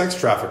playing a sex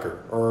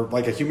trafficker or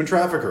like a human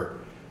trafficker.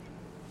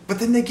 But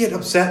then they get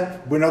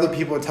upset when other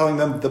people are telling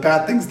them the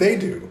bad things they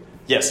do.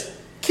 Yes.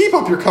 Keep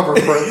up your cover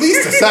for at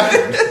least a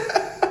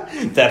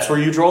second. That's where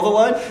you draw the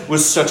line?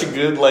 Was such a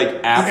good,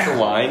 apt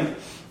line.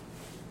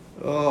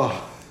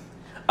 Oh.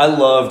 I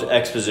loved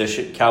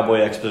exposition,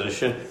 cowboy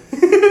exposition.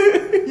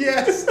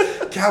 Yes.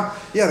 The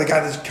guy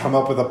that's come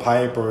up with a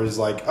pipe or is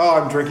like, oh,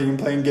 I'm drinking and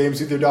playing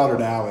games with your daughter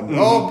now. And,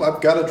 oh, I've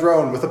got a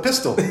drone with a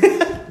pistol.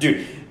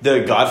 Dude,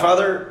 The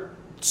Godfather...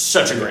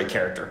 Such a great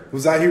character.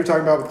 Was that who you were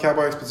talking about with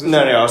Cowboy Exposition? No,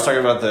 I was talking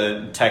about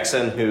the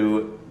Texan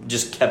who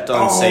just kept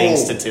on saying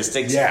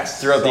statistics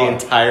throughout the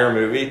entire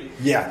movie.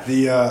 Yeah,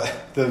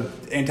 the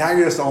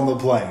antagonist on the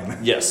plane.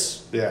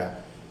 Yes. Yeah.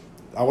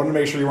 I wanted to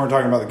make sure you weren't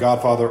talking about the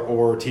Godfather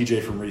or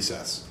TJ from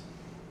Recess.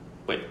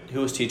 Wait,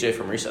 who was TJ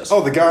from Recess?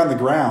 Oh, the guy on the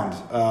ground.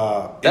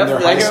 That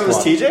guy was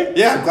TJ?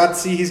 Yeah, I'm glad to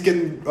see he's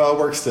getting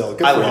work still.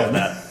 Good for him. I love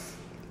that.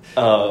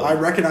 I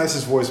recognize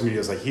his voice immediately.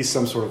 I was like, he's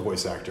some sort of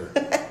voice actor.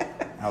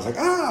 I was like,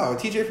 oh,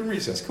 TJ from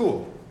Recess,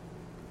 cool.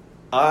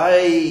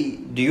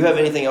 Do you have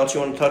anything else you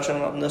want to touch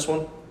on this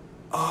one?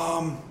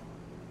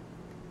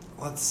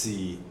 Let's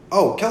see.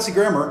 Oh, Kelsey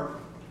Grammer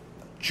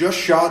just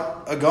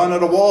shot a gun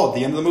at a wall at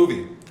the end of the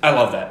movie. I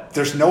love that.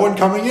 There's no one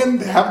coming in.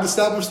 They haven't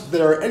established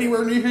they're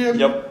anywhere near him.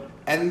 Yep.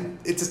 And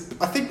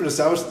I think been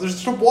established there's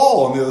just a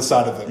wall on the other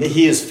side of him.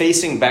 He is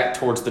facing back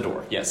towards the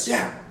door, yes.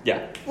 Yeah.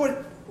 Yeah.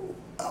 What?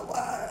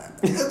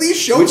 At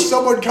least show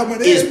someone coming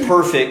in. Is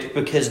perfect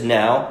because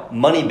now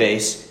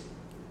Moneybase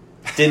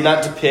did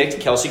not depict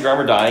Kelsey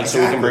Grammer dying, so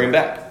we can bring him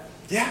back.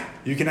 Yeah,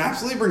 you can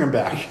absolutely bring him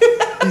back.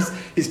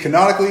 he's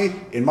canonically,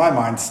 in my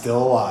mind,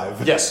 still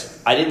alive.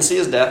 Yes, I didn't see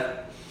his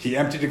death. He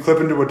emptied a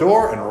clip into a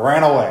door and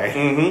ran away.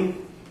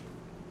 Mm-hmm.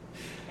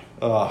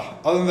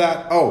 Other than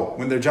that,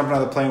 when they're jumping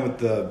out of the plane with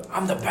the...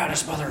 I'm the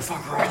baddest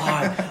motherfucker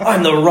alive.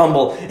 I'm the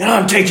Rumble, and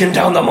I'm taking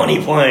down the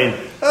money plane.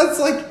 That's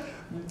like...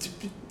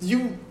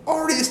 You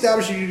already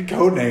established you need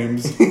code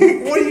names. What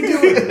are you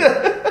doing?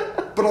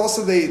 But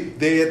also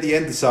they at the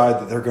end decide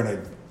that they're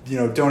going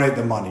to, donate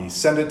the money,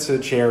 send it to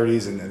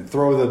charities, and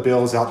throw the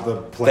bills out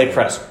the plane. They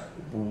press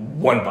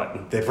one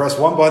button. They press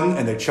one button,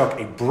 and they chuck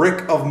a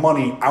brick of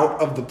money out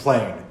of the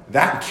plane.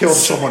 That killed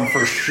someone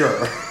for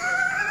sure.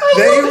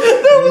 They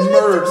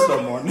murdered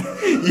someone.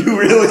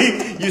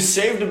 You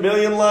saved 1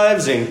 million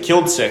lives and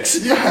killed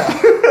 6.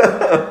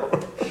 Yeah.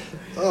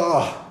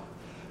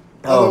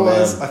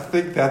 Otherwise, man. I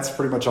think that's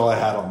pretty much all I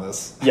had on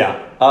this.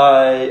 Yeah.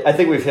 I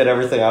think we've hit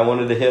everything I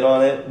wanted to hit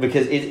on it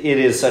because it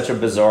is such a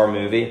bizarre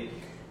movie.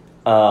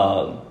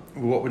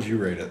 What would you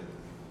rate it?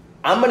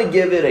 I'm going to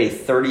give it a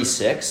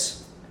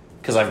 36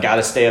 because I've got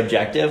to stay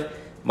objective.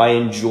 My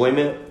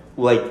enjoyment,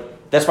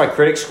 that's my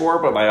critic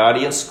score, but my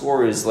audience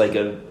score is like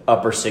a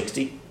upper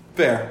 60.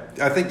 Fair.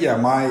 I think,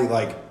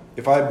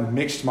 if I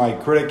mixed my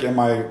critic and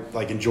my,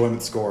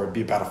 enjoyment score, it'd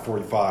be about a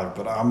 45.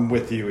 But I'm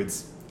with you.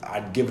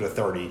 I'd give it a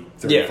 30,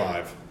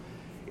 35.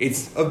 Yeah.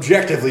 It's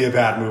objectively a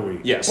bad movie.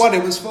 Yes. But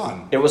it was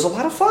fun. It was a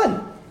lot of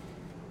fun.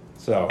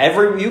 So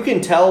you can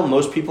tell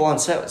most people on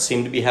set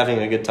seem to be having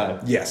a good time.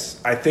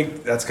 yes, I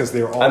think that's because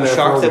they were all I'm there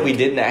shocked for a that we week.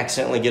 didn't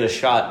accidentally get a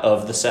shot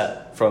of the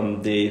set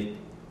from the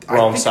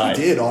wrong I think side.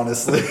 we did,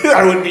 honestly.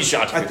 I wouldn't be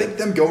shocked. I think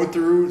them going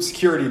through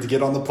security to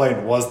get on the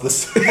plane was the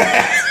set. You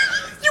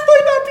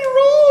might not be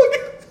wrong.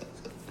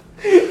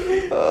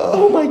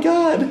 Oh my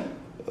god.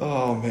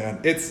 Oh man,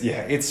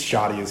 it's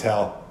shoddy as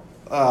hell.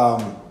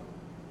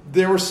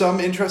 There were some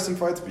interesting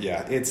fights, but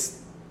yeah, it's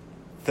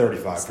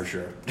 35 for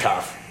sure.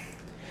 Tough.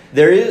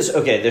 There's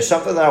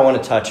something that I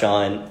want to touch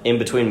on in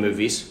between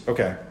movies.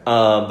 Okay.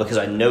 Because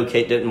I know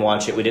Kate didn't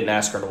watch it. We didn't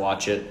ask her to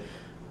watch it.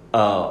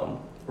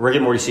 Rick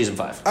and Morty season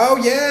 5. Oh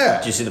yeah.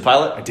 Did you see the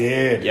pilot? I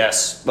did.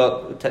 Yes.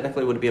 Well,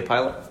 technically, would it be a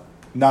pilot?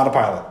 Not a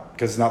pilot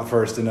because it's not the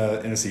first in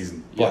a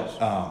season. Yes.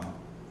 But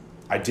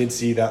I did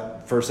see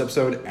that first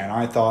episode and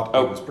I thought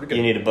it was pretty good.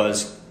 You need a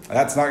buzz.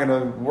 That's not going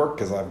to work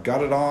because I've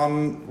got it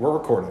on. We're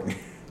recording.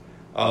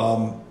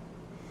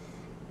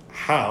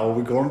 How are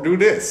we going to do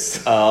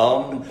this?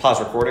 Pause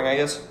recording, I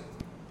guess.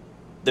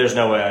 There's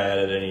no way I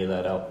edited any of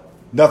that out.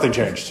 Nothing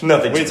changed.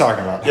 Nothing What are you changed.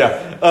 talking about?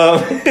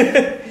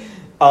 Yeah.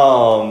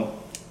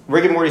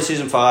 Rick and Morty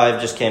season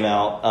 5 just came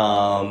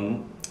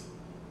out.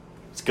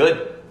 It's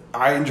good.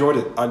 I enjoyed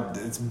it.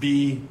 It's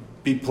B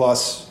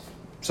plus,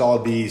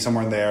 solid B,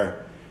 somewhere in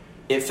there.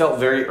 It felt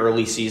very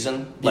early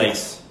season,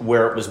 Yes.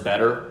 where it was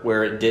better,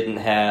 where it didn't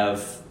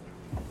have.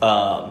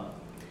 The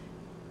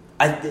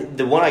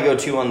one I go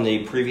to on the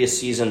previous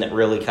season that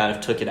really kind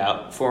of took it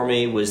out for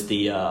me was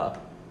the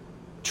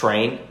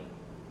train.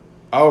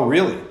 Oh,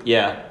 really?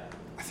 Yeah,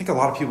 I think a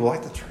lot of people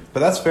like the train, but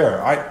that's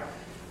fair. I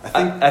think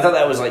I thought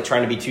that was like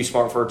trying to be too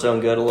smart for its own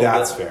good a little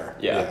that's bit. fair.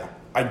 Yeah.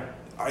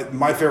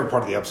 My favorite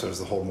part of the episode is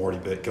the whole Morty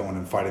bit going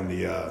and fighting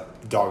the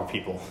dog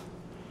people.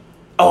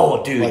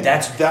 Oh, dude, Like,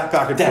 that's that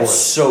back and that's forth.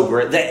 so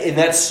great. And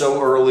that's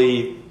so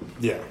early.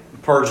 Yeah.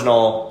 Purge and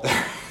all.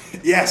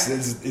 Yes,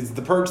 it's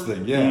the purge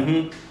thing. Yeah.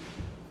 Mm-hmm.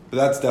 But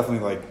that's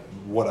definitely like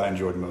what I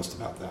enjoyed most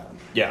about that.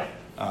 Yeah.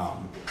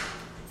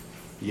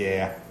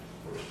 Yeah.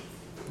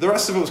 The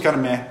rest of it was kind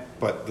of meh,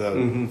 but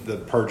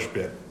the purge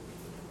bit,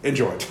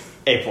 enjoyed.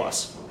 A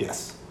plus.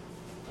 Yes.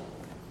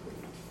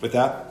 With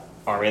that,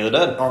 Army of the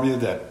Dead. Army of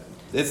the Dead.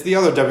 It's the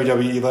other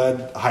WWE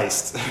led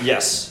heist.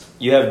 Yes.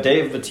 You have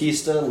Dave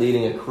Bautista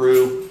leading a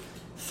crew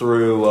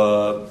through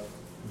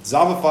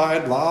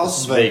Zombified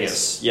Las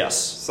Vegas. Yes.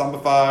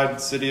 Zombified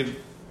city of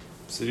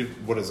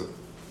what is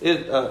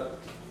it?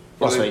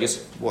 Las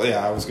Vegas. Well,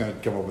 yeah, I was gonna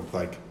come up with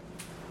like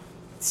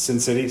Sin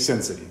City. That's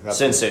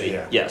Sin what- City.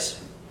 Yeah. Yes.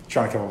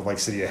 Trying to come up with like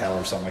City of Hell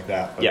or something like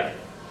that. But, Yeah.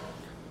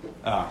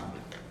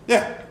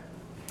 Yeah.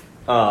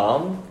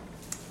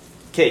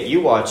 Kate,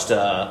 you watched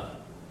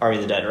Army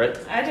of the Dead, right?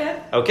 I did.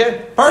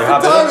 Okay. Perfect You're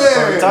hopping in. timing!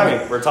 Perfect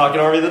timing. We're talking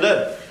Army of the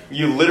Dead.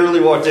 You literally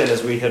walked in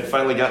as we had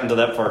finally gotten to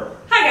that part.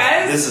 Hi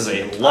guys. This is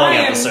a long I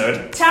am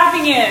episode.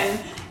 Tapping in.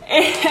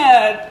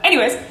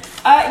 Anyways,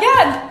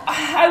 yeah,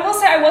 I will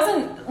say I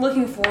wasn't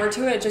looking forward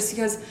to it just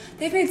because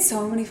they've made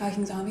so many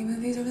fucking zombie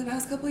movies over the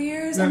past couple of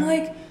years. I'm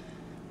like,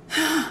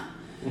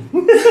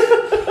 you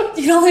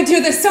can only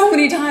do this so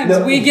many times.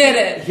 No, we get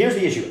it. Here's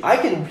the issue. I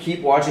can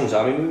keep watching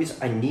zombie movies.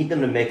 I need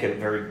them to make a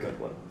very good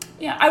one.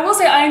 Yeah, I will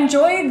say I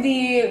enjoyed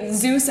the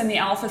Zeus and the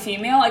alpha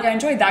female. Like, I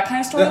enjoyed that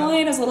kind of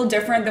storyline. It's a little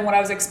different than what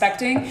I was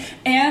expecting.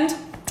 And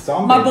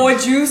Zombies. my boy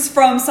Juice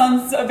from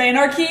Sons of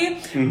Anarchy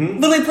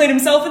literally played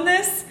himself in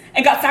this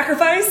and got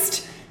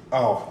sacrificed.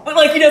 Oh. But,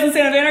 like, he doesn't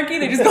stand of Anarchy.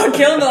 They just got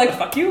killed and they're like,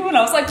 fuck you. And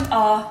I was like,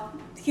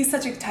 he's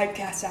such a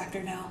typecast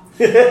actor now.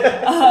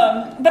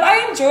 But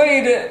I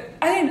enjoyed it.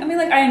 I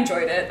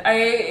enjoyed it.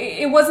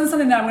 It wasn't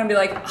something that I'm going to be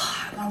like,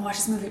 I want to watch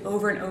this movie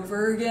over and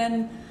over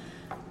again.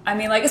 I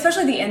mean, like,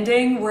 especially the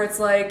ending where it's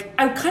like,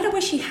 I kind of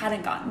wish he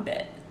hadn't gotten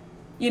bit.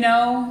 You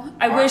know?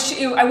 I wish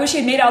he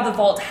had made out of the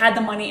vault, had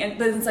the money,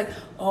 but it's like,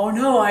 oh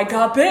no, I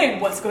got big.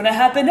 What's going to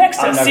happen next?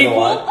 I'm A not gonna sequel?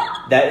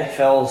 lie. That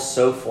fell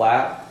so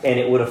flat, and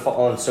it would have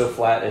fallen so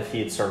flat if he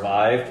had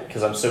survived,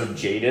 because I'm so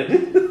jaded.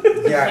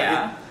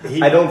 Yeah.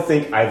 I don't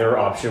think either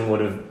option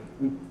would have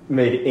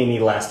made any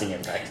lasting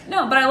impact.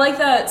 No, but I like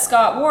that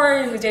Scott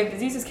Ward, who's Dave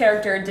Bautista's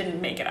character, didn't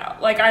make it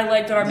out. Like, I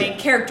liked that our main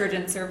character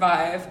didn't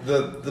survive.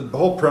 The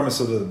whole premise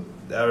of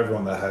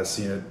everyone that has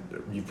seen it,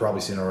 you've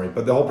probably seen it already,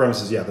 but the whole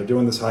premise is, yeah, they're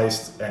doing this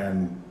heist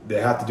and they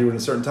have to do it at a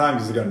certain time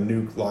because they're going to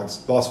nuke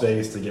Las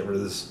Vegas to get rid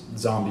of this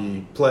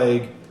zombie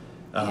plague.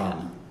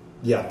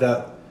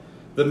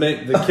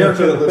 The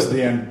character that lives at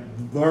the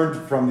end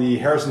learned from the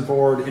Harrison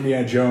Ford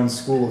Indiana Jones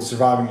School of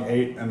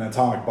Surviving an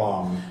atomic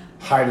bomb,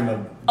 hiding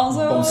a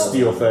Also, bunker.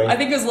 Steel thing. I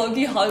think it was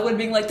Loki Hollywood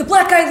being like, the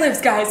black guy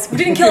lives, guys. We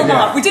didn't kill him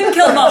Yeah. off. We didn't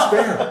kill him off.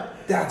 Fair.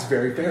 That's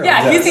very fair.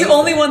 Yeah, Yes. he's the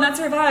only one that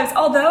survives.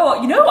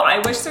 Although, you know, I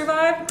wish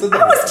survived.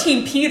 I was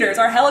Team Peters,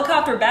 our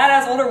helicopter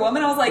badass older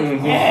woman. I was like,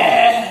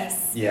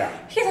 yes. Yeah.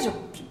 He had such a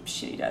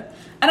shitty death.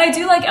 And I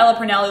do like Ella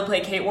Purnell, who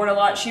played Kate Ward, a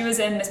lot. She was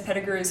in Miss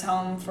Pettigrew's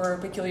Home for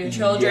Peculiar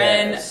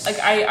Children. Yes. Like,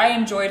 I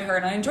enjoyed her,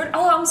 and I enjoyed...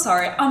 Oh, I'm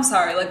sorry.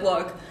 Like,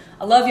 look,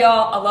 I love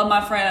y'all. I love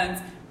my friends.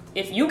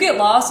 if you get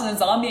lost in a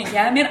zombie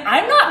encampment,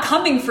 I'm not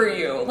coming for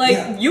you.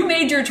 Like, you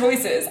made your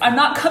choices. I'm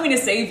not coming to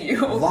save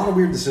you. A lot of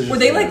weird decisions. Were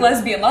they like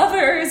lesbian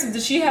lovers?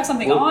 Did she have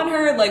something on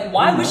her? Like,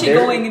 why was she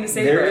going in to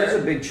save her? There is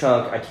a big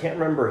chunk. I can't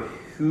remember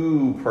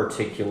who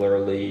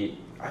particularly.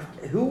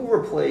 Who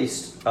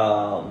replaced.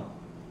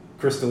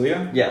 Chris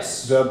D'Elia?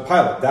 Yes. The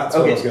pilot. That's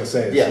what I was going to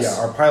say. Yes.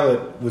 Yeah, our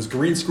pilot was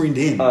green screened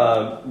in.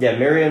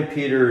 Marianne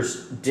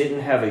Peters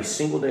didn't have a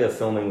single day of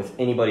filming with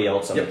anybody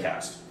else on the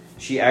cast.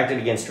 She acted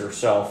against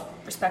herself.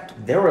 Respect.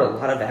 There were a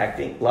lot of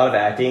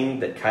acting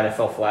that kind of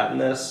fell flat in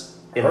this.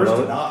 Hers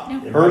did not. Yeah.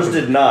 Hers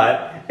did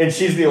not, and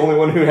she's the only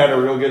one who had a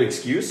real good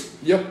excuse.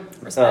 Yep.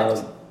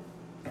 Respect.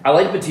 I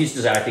like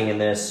Batista's acting in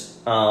this.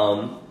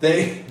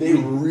 They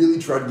really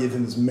tried to give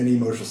him as many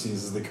emotional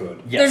scenes as they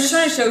could. Yes. They're just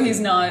trying to show he's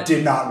not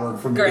Did not work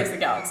for me. Guardians of the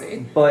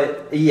Galaxy.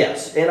 But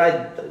yes,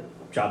 and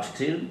job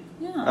succeeded.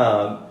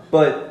 Yeah.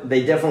 But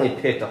they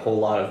definitely picked a whole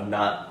lot of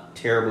not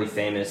terribly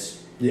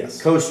famous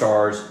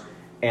co-stars,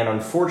 and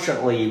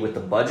unfortunately, with the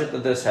budget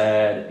that this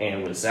had,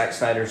 and with Zack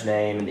Snyder's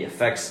name and the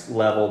effects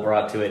level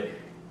brought to it,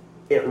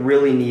 it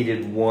really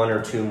needed one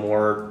or two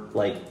more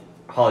like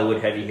Hollywood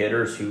heavy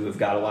hitters who have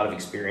got a lot of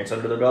experience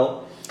under their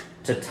belt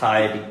to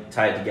tie it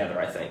together.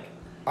 I think.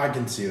 I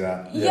can see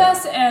that. Yeah.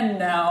 Yes and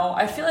no.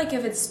 I feel like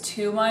if it's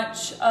too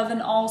much of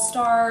an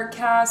all-star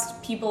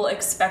cast, people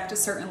expect a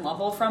certain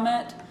level from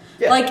it.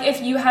 Yeah. Like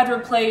if you had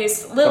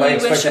replaced But Lily I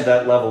expected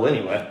that level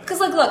anyway. because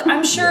like look,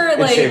 I'm sure And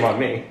like shame on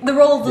me. the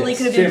role of Lily Yes,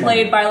 could have been shame on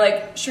played me. by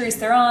like Charlize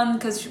Theron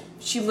because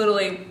she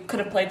literally could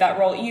have played that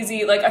role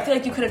easy. Like I feel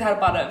like you could have had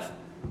a lot of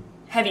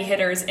heavy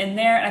hitters in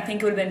there, and I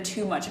think it would have been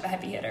too much of a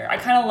heavy hitter.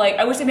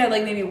 I wish they had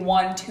like maybe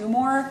 1-2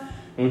 more,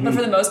 but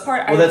for the most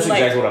part, Well, that's like,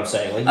 exactly what I'm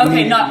saying. Like,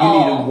 Okay, you not you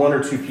all. needed one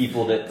or two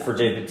people for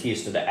Dave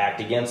Bautista to act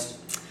against.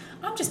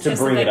 I'm just to pissed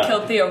that bring they it up.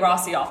 killed Theo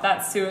Rossi off that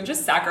suit and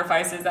just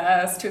sacrificed his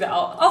ass to the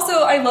Also,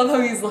 I love how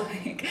he's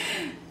like,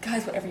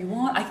 guys, whatever you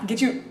want, I can get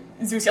you.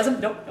 Zeus yells,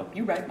 nope,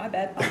 you're right, my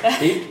bad.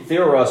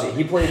 Theo Rossi,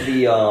 he played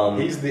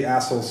the. He's the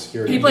asshole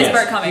security. He plays yes,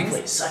 Bert Cummings. He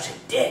played such a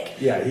dick.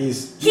 Yeah,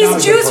 he's not a He's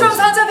good Juice from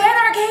person. Sons of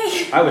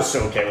Anarchy! I was so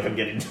okay with him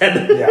getting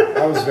dead.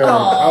 Yeah, I was very.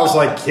 I was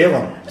like, kill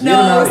him. Get him No,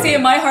 out of see, here.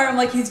 in my heart, I'm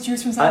like, he's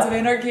Juice from Sons of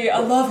Anarchy. I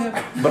love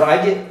him. But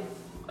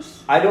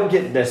I don't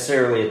get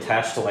necessarily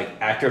attached to like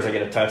actors. I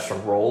get attached to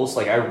roles.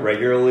 Like I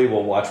regularly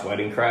will watch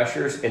Wedding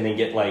Crashers and then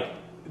get like,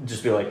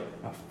 just be like,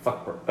 oh,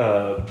 fuck,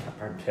 not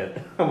Brad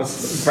Pitt. I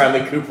was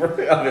Bradley Cooper.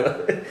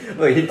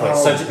 Like he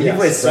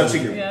plays such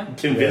a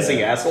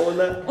convincing asshole in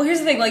that. Well, here's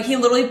the thing, like, he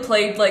literally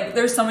played, like,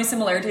 there's so many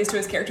similarities to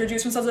his character,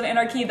 Juice from Sons of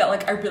Anarchy, that,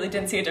 like, I really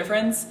didn't see a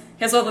difference.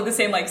 He has, like, the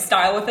same, like,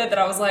 style with it that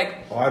I was like...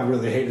 Oh, I'd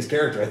really hate his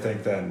character, I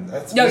think, then.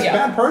 He's Oh, a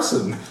yeah. bad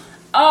person.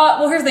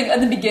 Well, here's the thing,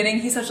 in the beginning,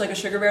 he's such, like, a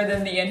sugar bear, then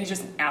in the end, he's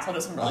just an asshole,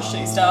 does some really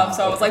shitty stuff,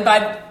 so I was like,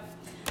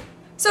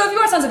 So if you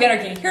watch Sons of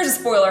Anarchy, here's a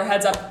spoiler,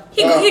 heads up.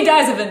 He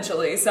dies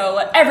eventually, so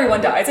everyone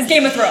dies. It's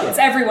Game of Thrones.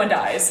 Everyone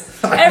dies.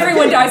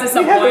 Everyone dies at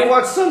some We haven't point.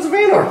 watched Sons of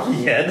Anarchy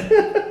yet.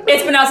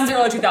 It's been out since the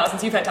early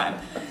 2000s. You've had time.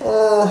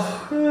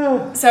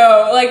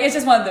 So, like, it's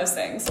just one of those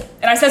things.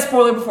 And I said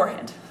spoiler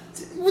beforehand.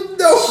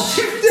 No.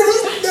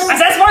 I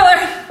said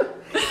spoiler!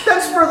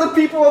 That's for the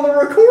people on the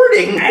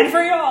recording. And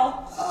for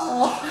y'all.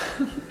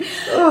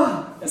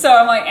 So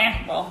I'm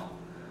like, well.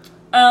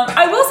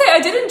 I will say I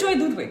did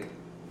enjoy Ludwig.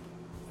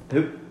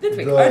 Who?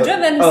 Ludwig. The- Our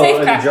German Oh, safe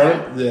the cracker.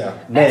 Yeah.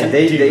 German? Man,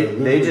 they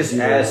Dieter, just Dieter.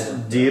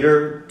 asked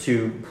Dieter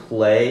to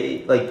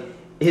play like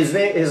his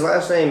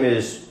last name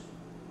is,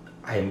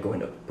 I am going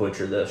to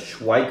butcher this,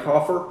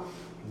 Schweighofer.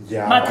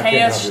 Yeah, I can't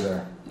Matthias. help you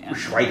there. Yeah.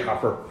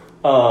 Schweighofer.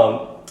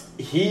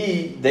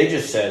 They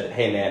just said,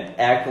 hey man,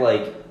 act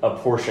like a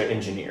Porsche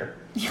engineer.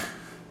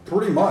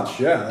 Pretty much,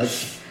 yeah.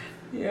 That's,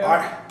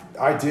 Yeah.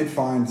 I did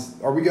find.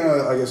 Are we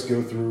gonna, I guess,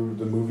 go through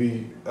the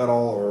movie at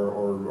all,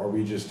 or are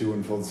we just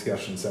doing full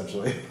discussion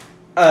essentially?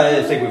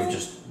 I think we've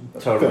just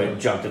totally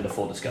jumped into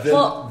full discussion.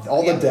 Well,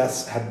 all yeah. the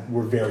deaths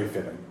were very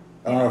fitting.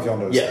 I don't know if y'all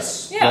noticed.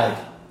 Yes. that. Yeah.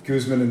 Like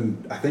Guzman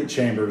and I think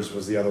Chambers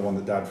was the other one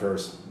that died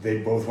first. They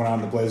both went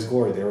on to Blaze of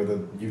Glory. They were the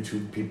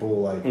YouTube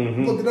people. Like,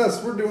 look at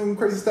us, we're doing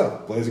crazy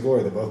stuff. Blaze of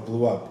Glory. They both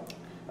blew up.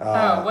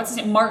 What's his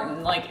name?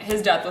 Martin. Like,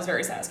 his death was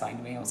very satisfying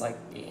to me. I was like,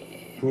 yeah.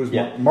 Who was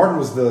Yeah. Martin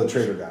was the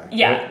trader guy.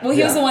 Yeah. right? Well,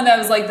 he was Yeah. the one that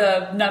was like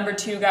the number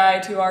 2 guy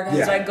to our guys.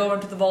 Yeah. Like, go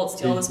into the vault,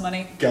 steal this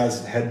money.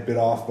 Guy's head bit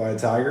off by a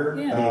tiger.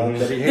 Yeah.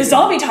 That he The hated.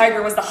 zombie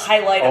tiger was the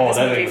highlight Oh, of this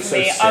that movie thing was for so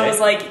me. sick. I was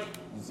like,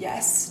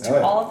 yes to Oh,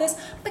 yeah. all of this.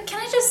 But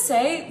can I just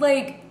say,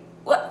 like,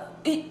 what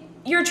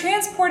you're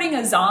transporting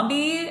a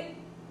zombie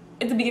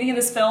at the beginning of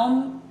this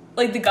film,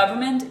 like the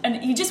government, and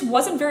he just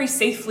wasn't very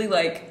safely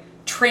like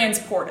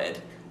transported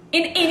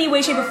in any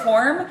way, shape, or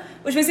form.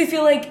 Which makes me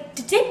feel like,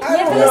 did they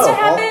plan for this to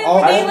happen?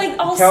 Were they like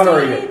all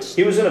staged?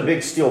 He was in a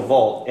big steel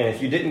vault, and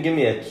if you didn't give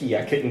me a key,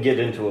 I couldn't get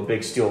into a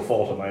big steel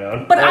vault of my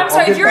own. But I'm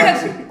sorry, I'll if you're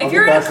get in back a to- if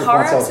you're in I'll a get back to the car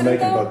points I was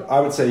accident making, though, but I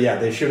would say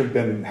they should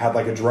have had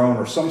like a drone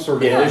or some sort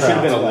of Yeah, there should have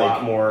craft been a to,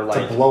 lot more,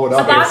 like, to blow it a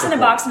up. box in a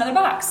box, another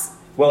box.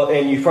 Well,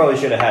 and you probably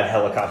should have had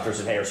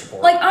helicopters and air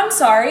support. Like, I'm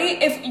sorry,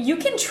 if you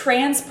can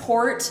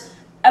transport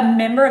a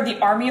member of the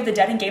Army of the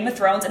Dead in Game of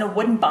Thrones in a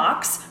wooden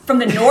box from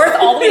the north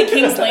all the way to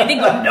King's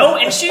Landing with no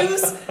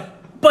issues.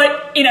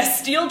 But in a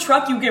steel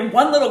truck, you get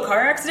one little car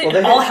accident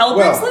and all hell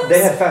breaks loose?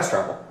 They had fast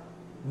travel.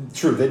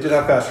 True, they did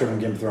have fast travel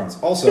in Game of Thrones.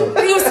 Also,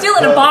 But he was still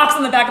in a box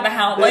on the back of the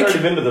Hound. They've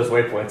already been to those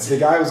waypoints. the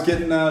guy was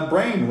getting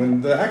brain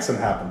when the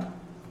accident happened.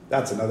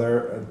 That's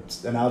another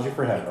analogy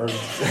for head. Or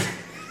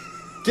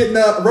getting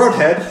a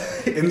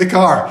roadhead in the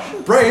car.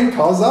 Brain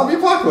caused zombie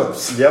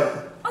apocalypse.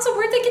 Yep. Also,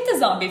 where'd they get the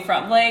zombie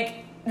from? Like,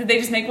 did they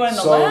just make one in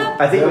the So- lab?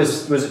 I think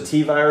was it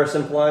T-virus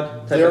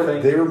implied type of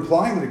thing? They were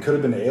implying that it could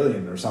have been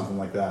alien or something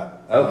like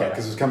that. Okay.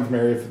 Because it was coming from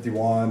Area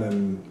 51,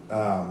 and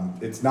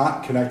it's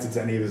not connected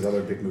to any of his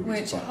other big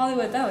movies. Which, but-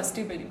 Hollywood, that was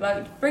stupid.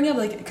 But bring up,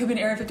 like, it could be in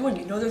Area 51.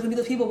 You know there's gonna be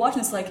those people watching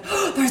this, like,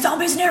 oh, there's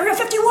zombies in Area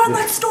 51,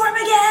 let's storm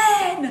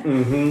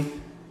again!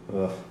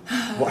 Ugh.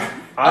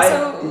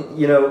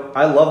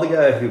 I love the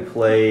guy who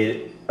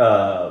played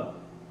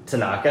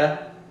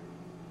Tanaka.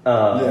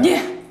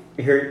 Yeah.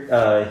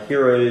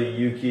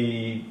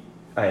 Hiroyuki.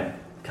 I am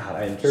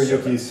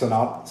Hiroyuki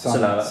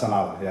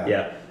Sanada. Yeah.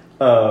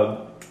 Yeah.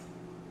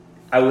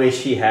 I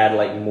wish he had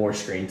like more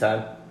screen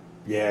time.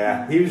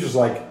 Yeah. He was just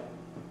like,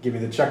 give me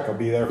the check, I'll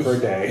be there for a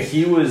day.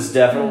 He was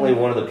definitely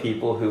one of the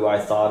people who I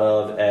thought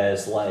of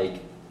as like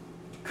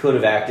could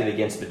have acted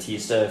against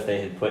Batista if they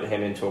had put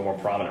him into a more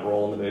prominent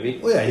role in the movie.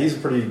 Well, yeah, he's a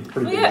pretty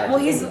good Yeah, actor. well,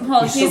 he's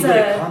so good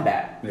at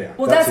combat. Yeah,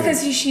 Well, that's it.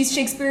 because he's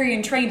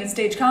Shakespearean trained in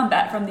stage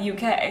combat from the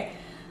UK.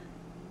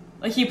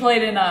 Like he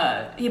played in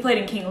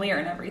King Lear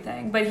and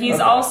everything, but he was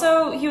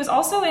also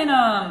in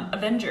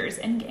Avengers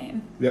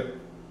Endgame. Yep.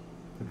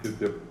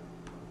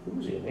 Who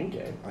was he in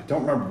Endgame? I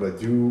don't remember, but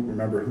I do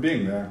remember him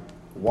being there.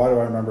 Why do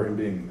I remember him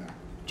being there?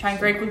 Trying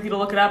very quickly to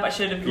look it up. I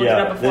should have looked it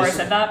up before I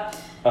said that.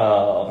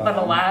 But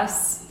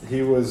alas,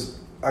 He was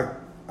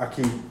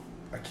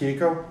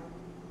Akihiko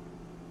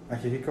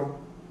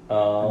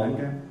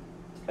in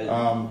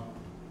Endgame.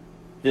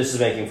 This is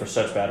making for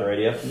such bad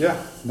radio. Yeah.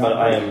 But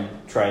I am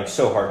trying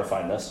so hard to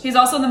find this. he's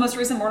also in the most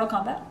recent Mortal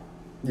Kombat.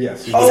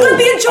 Yes. He's gonna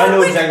be in John I know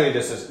Wick! exactly what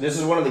this is. This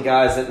is one of the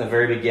guys that in the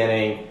very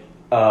beginning.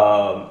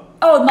 Oh,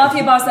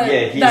 Mafia boss that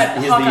He's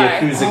that the Hawkeye.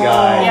 Yakuza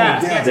guy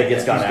Yeah. that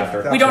gets gone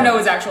after. We don't know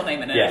his actual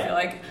name in it. Yeah. I feel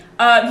like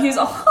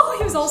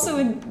he was also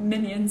in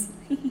Minions,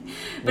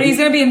 but he's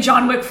gonna be in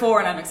John Wick 4,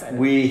 and I'm excited.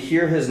 We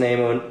hear his name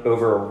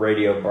over a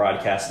radio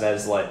broadcast, and that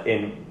is like,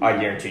 and I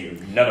guarantee you,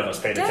 none of us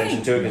paid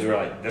attention to it because we were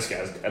like, this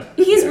guy's good.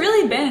 He's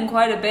really been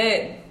quite a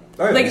bit.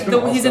 Oh, yeah, like he's been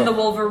in he's in the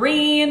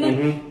Wolverine.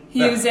 Mm-hmm.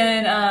 He was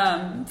in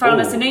Final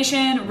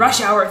Destination,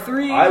 Rush Hour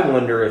 3. I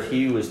wonder if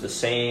he was the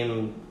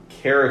same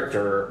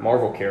character,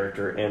 Marvel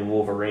character, in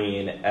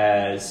Wolverine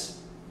as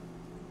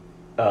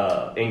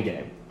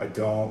Endgame. I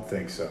don't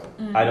think so.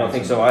 I don't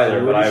think so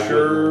either, but I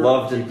would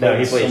love to. No,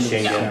 he played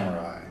Shingen.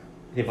 Samurai.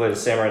 He played a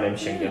samurai named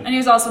Shingen. And he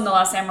was also in The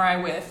Last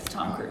Samurai with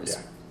Tom Cruise.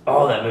 Yeah.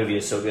 Oh, that movie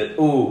is so good.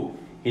 Ooh,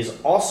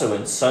 he's also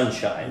in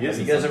Sunshine. Yes,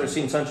 Have you guys ever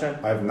seen Sunshine?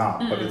 I have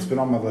not, but it's been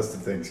on my list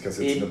of things because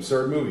it's an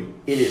absurd movie.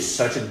 It is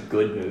such a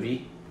good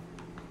movie.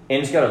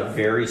 And it's got a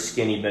very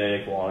skinny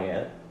Benedict Wong in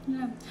it.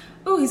 Yeah.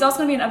 Ooh, he's also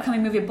going to be in an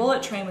upcoming movie,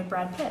 Bullet Train, with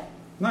Brad Pitt.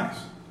 Nice.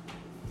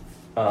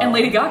 And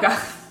Lady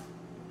Gaga.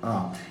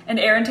 Oh. And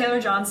Aaron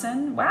Taylor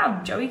Johnson.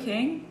 Wow, Joey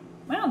King.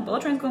 Wow,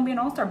 Bullet Train's going to be an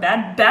all-star.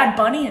 Bad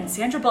Bunny and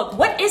Sandra Bullock.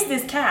 What is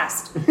this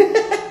cast?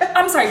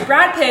 I'm sorry,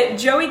 Brad Pitt,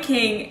 Joey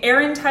King,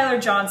 Aaron Tyler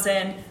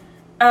Johnson,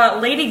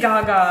 Lady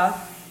Gaga,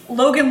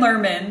 Logan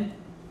Lerman,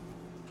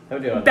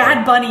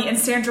 Bad Bunny, and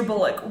Sandra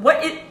Bullock.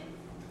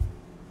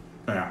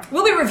 Yeah.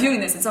 We'll be reviewing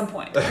this at some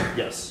point.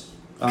 Yes.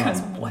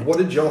 What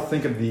did y'all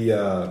think of the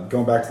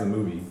going back to the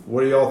movie?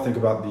 What do y'all think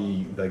about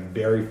the like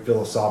very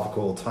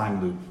philosophical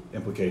time loop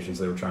implications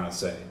they were trying to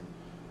say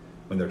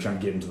when they're trying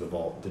to get into the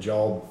vault? Did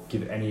y'all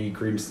give any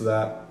credence to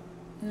that?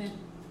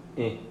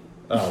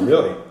 Oh,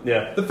 really?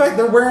 Yeah. The fact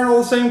they're wearing all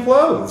the same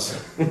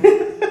clothes.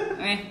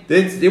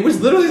 It was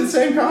literally the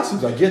same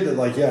costumes. I get that,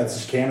 like, yeah, it's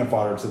just cannon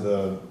fodder to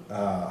the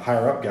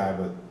higher up guy,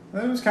 but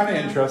it was kind of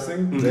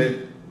interesting.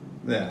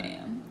 Mm-hmm. Yeah.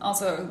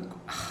 Also,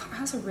 I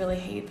also really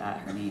hate that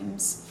her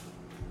name's.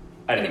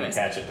 I didn't even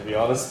catch it, to be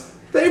honest.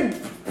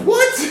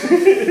 What?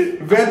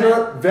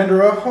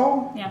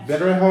 Vanderoho? Yeah.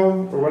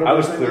 Vanderoho, or whatever. I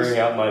was his name clearing is?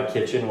 out my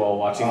kitchen while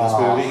watching this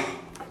movie.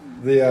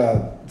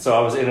 So I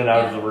was in and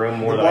out of the room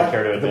more than I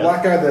cared to admit. The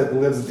black guy that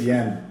lives at the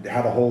end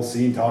had a whole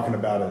scene talking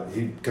about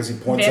it because he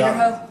points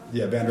out.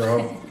 Yeah,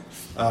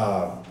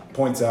 Vanderhoef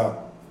points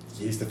out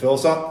he's the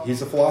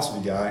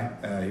philosophy guy,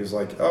 and he was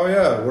like, "Oh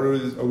yeah,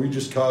 are we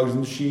just cogs in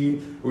the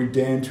machine? Are we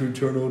damned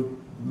to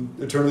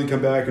eternally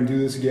come back and do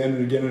this again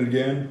and again and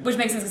again?" Which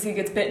makes sense because he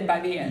gets bitten by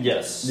the end.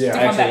 Yes. Yeah. To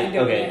come back Actually, and do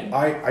it okay. again.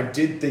 I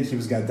did think he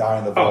was going to die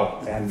in the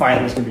vault, and finally.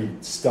 he was going to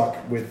be stuck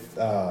with.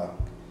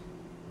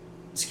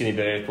 Skinny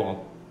Benedict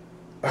Wong.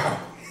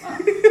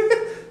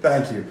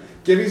 Thank you.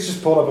 Gibby's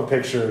just pulled up a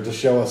picture to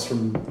show us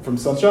from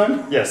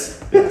Sunshine.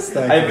 Yes. Yes,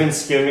 thank I've you. been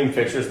skimming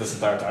pictures this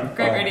entire time.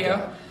 Great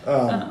radio.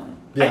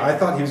 I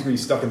thought he was going to be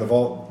stuck in the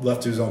vault,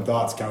 left to his own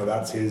thoughts. Kind of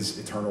that's his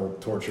eternal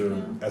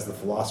torture as the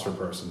philosopher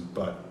person.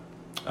 But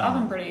I've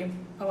been pretty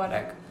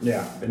poetic.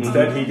 Yeah.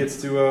 Instead, he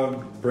gets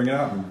to bring it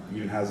out and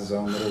even has his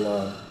own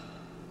little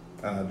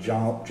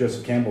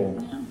Joseph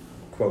Campbell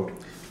quote.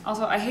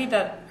 Also, I hate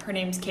that her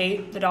name's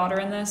Kate, the daughter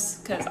in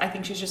this, because I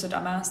think she's just a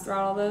dumbass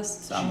throughout all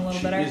this, so I'm a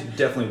little bitter. She's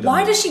definitely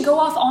Why does she go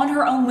off on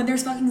her own when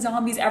there's fucking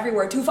zombies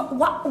everywhere?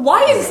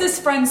 Why is this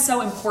friend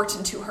so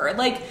important to her?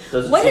 Like,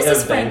 Doesn't what she is have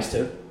this friend? bangs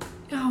too?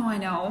 Oh, I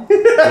know.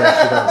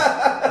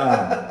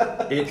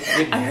 Yeah, she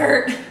does. I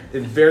hurt.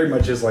 It very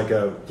much is like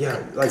I'm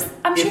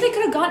sure they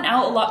could have gotten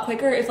out a lot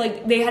quicker if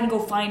like they had to go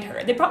find her.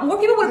 More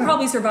people would have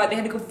probably survived. They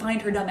had to go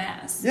find her dumb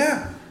ass.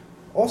 Yeah.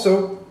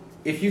 Also,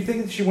 if you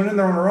think that she went in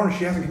there on her own and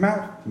she hasn't come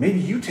out, maybe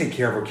you take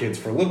care of her kids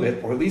for a little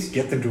bit, or at least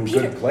get them to a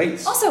good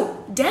place. Also,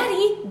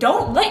 Daddy,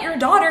 don't let your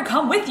daughter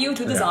come with you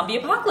to the Yeah. zombie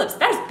apocalypse.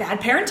 That is bad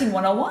parenting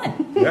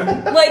 101.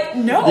 Yeah. Like,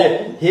 no.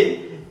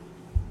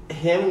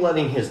 Him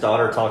letting his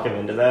daughter talk him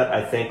into that,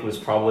 I think, was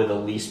probably the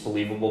least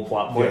believable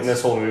plot point in Yes.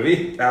 this whole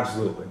movie.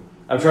 Absolutely.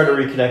 I'm trying to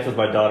reconnect with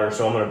my daughter,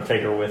 so I'm going to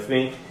take her with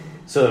me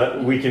so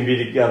that we can be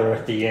together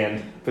at the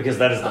end, because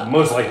that is the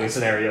most likely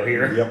scenario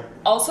here. Yep.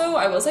 Also,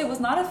 I will say, was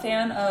not a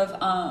fan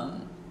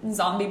of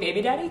Zombie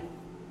Baby Daddy.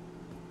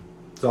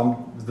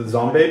 The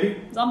zombie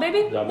baby? Zombie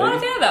Baby? Zombie Not a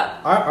Baby? fan of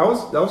that. I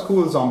was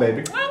cool with zombie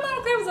baby. I'm not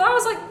okay with that. I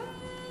was like,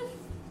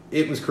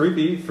 It was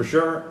creepy for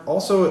sure.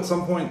 Also, at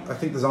some point, I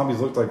think the zombies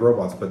looked like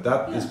robots, but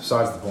that is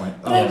besides the point.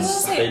 But I will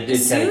say, They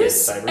did kinda get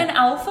Zeus cyber. and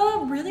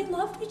Alpha really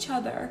loved each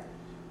other.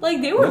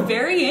 Like, they were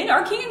very in.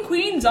 Our king and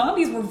queen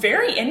zombies were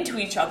very into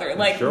each other.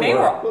 Like, Sure they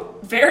were. were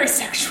very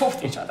sexual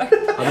with each other.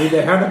 I mean,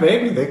 they had a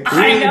baby. They I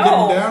clearly know.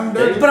 getting down and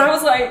dirty. But I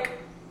was like,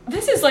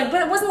 this is like,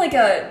 but it wasn't like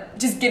a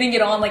just getting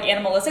it on like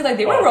animalistic. Like,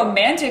 they were Oh.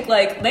 romantic.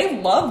 Like,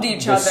 they loved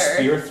each The other.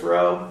 spear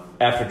throw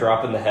after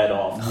dropping the head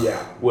off Yeah.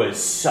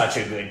 was such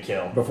a good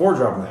kill. Before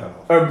dropping the head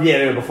off. Or,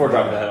 yeah, before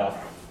dropping the head off.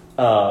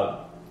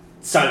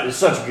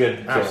 Such a good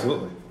kill.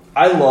 Absolutely.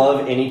 I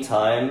love any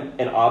time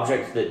an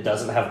object that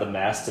doesn't have the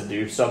mass to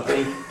do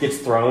something gets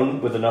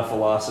thrown with enough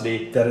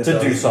velocity That it to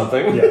do does-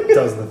 something. Yeah, it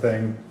does the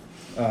thing.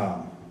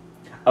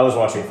 I was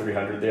watching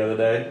 300 the other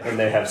day, and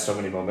they have so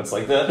many moments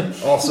like that.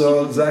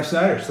 Also, Zack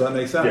Snyder, so that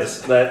makes sense.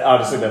 Yes, that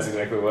honestly, that's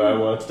exactly why I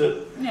watched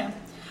it. Yeah.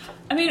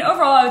 I mean,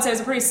 overall, I would say it's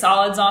a pretty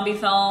solid zombie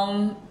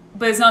film,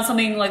 but it's not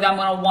something like I'm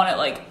gonna want it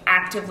like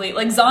actively.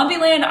 Like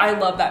Zombieland, I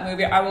love that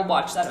movie. I will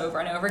watch that over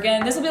and over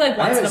again. This will be like I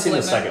once in haven't a seen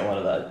blue the moon. second one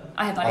of that.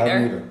 I have not I haven't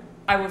either. either.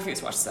 I refuse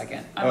to watch the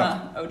second. I'm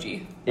a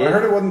OG. I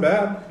heard it wasn't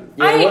bad.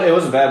 Yeah, it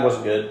wasn't bad,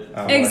 wasn't good.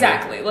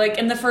 Exactly. Like,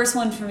 and the first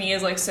one for me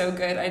is like so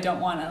good. I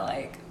don't want to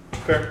like.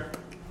 Fair.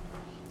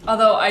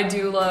 Although I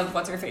do love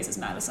what's her face is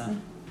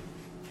Madison.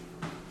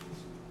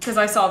 Because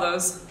I saw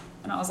those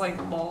and I was like,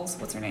 lols.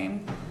 What's her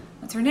name?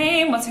 What's her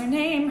name? What's her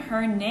name?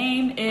 Her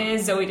name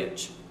is Zoe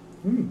Deutch.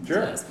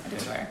 Sure. I do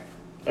swear.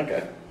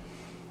 Okay.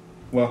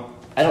 Well,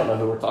 I don't know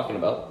who we're talking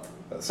about.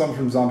 something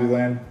from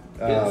Zombieland.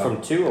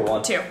 From 2 or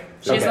 1? 2.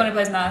 She's the one who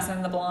plays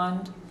Madison, the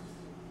blonde.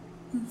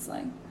 It's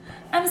like,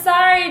 I'm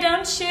sorry,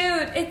 don't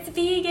shoot. It's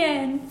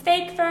vegan,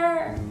 fake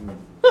fur.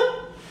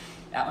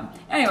 That one.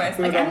 Anyways,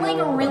 like I'm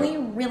like really,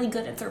 really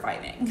good at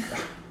surviving. Do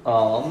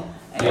you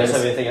guys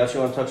have anything else you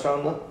want to touch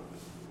on? Though?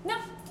 No,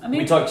 I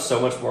mean, We talked so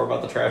much more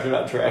about the trash or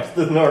not trash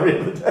than Army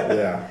of the Dead.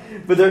 Yeah.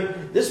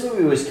 But this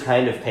movie was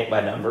kind of paint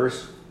by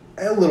numbers.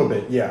 A little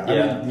bit, yeah.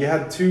 Yeah. I mean, you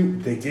had two.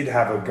 They did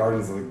have a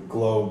Guardians of the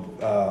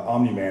Globe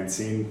Omni-Man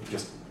scene,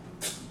 just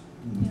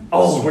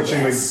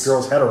switching the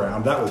girl's head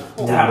around. That was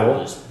That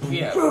brutal. was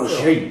yeah.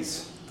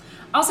 Jeez.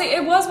 I'll say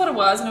it was what it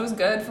was, and it was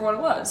good for what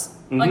it was.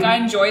 Like I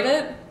enjoyed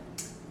it.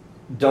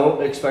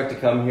 Don't expect to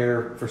come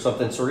here for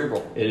something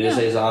cerebral. It is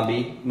Yeah. a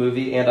zombie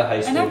movie and a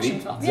heist An movie. action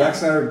film. Zack Yeah.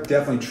 Snyder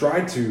definitely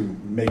tried to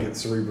make it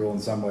cerebral in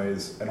some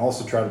ways, and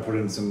also tried to put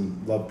in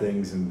some love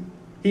things. And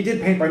he did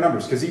paint by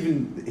numbers because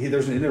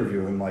there's an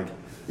interview of him like,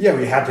 yeah,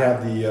 we had to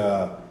have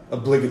the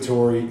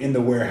obligatory in the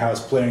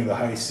warehouse planning the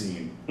heist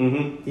scene.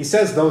 Mm-hmm. He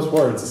says those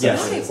words.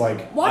 Essentially. Yes. It's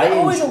like Why I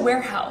always a enjoy-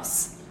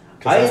 warehouse?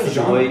 because I that's the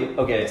genre.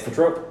 enjoy. It's the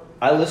trope.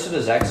 I listened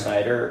to Zack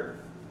Snyder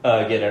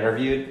get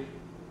interviewed.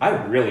 I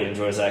really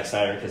enjoy Zack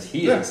Snyder because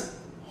he Yeah. is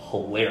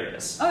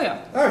hilarious. Oh yeah.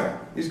 Oh yeah,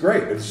 he's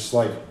great. It's just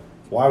like,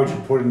 why would you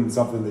put in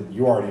something that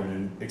you aren't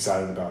even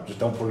excited about? Just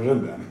don't put it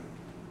in then.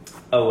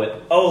 Oh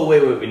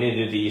wait! We need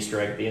to do the Easter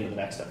egg at the end of the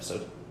next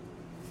episode.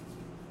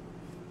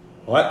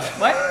 What?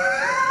 What?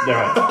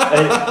 Never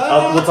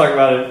mind. We'll talk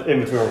about it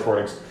in between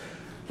recordings.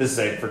 This is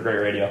it for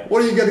great radio.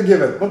 What are you gonna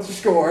give it? What's your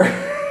score?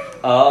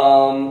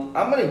 I'm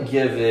gonna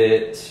give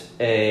it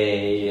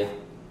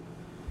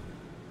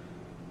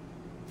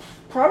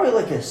probably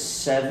like a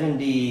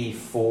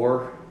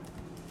 74. I'm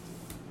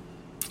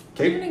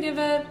Kate? gonna give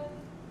it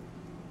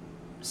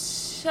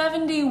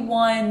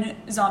 71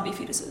 zombie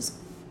fetuses.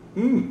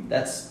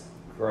 That's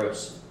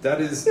gross.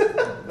 That is very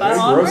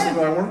on gross brand.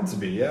 than I want it to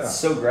be. Yeah. It's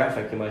so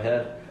graphic in my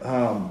head.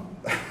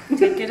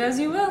 Take it as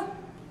you will.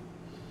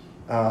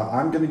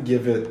 I'm gonna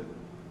give it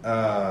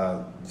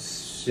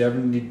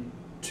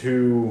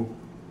 72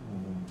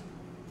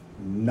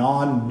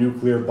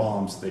 non-nuclear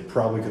bombs they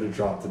probably could have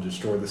dropped to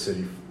destroy the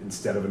city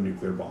instead of a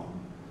nuclear bomb.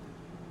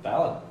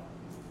 Valid.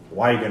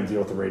 Why are you gonna deal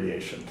with the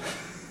radiation?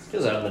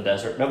 Because out in the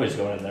desert, nobody's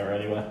going in there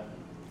anyway.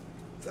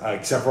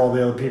 Except for all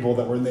the other people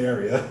that were in the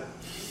area.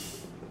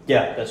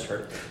 Yeah, that's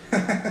true.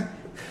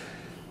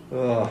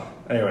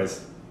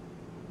 Anyways.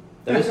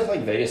 There isn't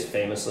like Vegas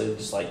famously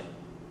just like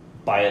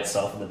by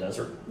itself in the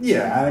desert.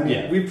 Yeah, I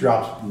mean, we've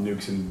dropped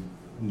nukes in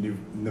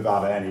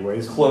Nevada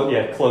anyways.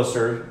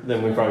 Closer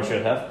than we probably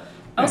should have.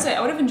 I would say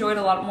I would have enjoyed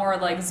a lot more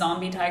like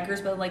zombie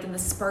tigers, but like in the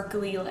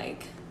sparkly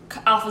like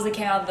alphas that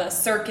came out of the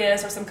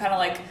circus or some kind of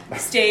like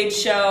stage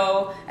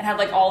show and had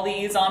like all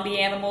these zombie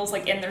animals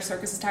like in their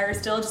circus attire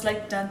still, just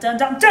like dun dun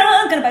dun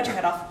dun, gonna bite your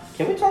head off.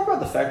 Can we talk about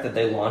the fact that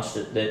they launched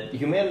it? That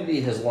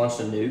humanity has launched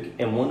a nuke,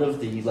 and one of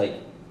the like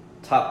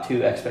top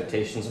 2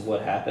 expectations of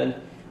what happened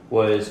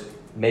was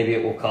maybe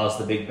it will cause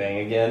the Big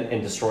Bang again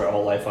and destroy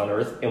all life on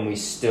Earth, and we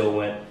still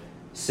went,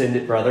 send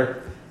it,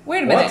 brother.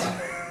 Wait a minute.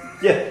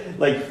 Yeah,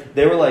 like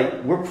they were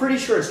like, we're pretty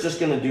sure it's just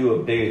going to do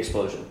a big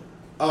explosion.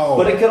 Oh,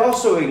 but it could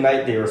also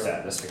ignite the Earth's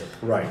atmosphere.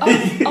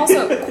 Right.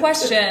 Also,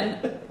 question.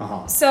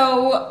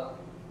 So,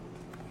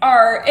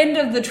 our end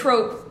of the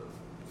trope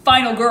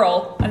final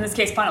girl, in this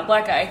case, final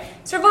black guy,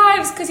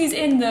 survives because he's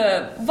in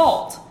the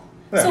vault.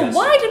 Yeah, so yes.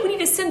 why did we need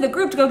to send the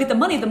group to go get the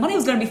money? The money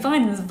was going to be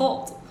fine in this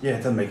vault. Yeah, it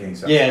doesn't make any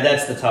sense. Yeah,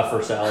 that's the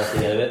tougher sell at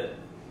the end of it.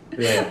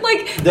 Yeah.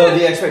 Like, Though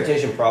the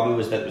expectation probably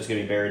was that it was going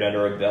to be buried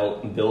under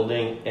a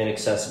building,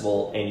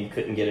 inaccessible, and you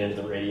couldn't get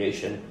into the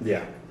radiation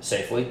Yeah.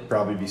 safely.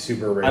 Probably be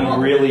super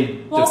I'm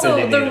really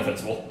defending the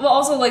indefensible. Well,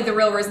 also, like, the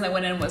real reason they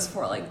went in was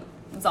for, like,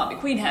 Zombie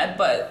Queen head,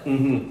 but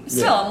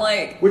still, I'm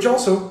like... Which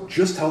also,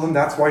 just tell them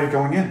that's why you're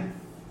going in.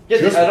 Yeah,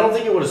 Just- I don't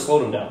think it would have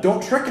slowed him down.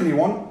 Don't trick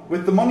anyone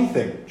with the money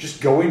thing. Just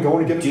go and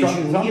get a Did shot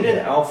you at the zombie need an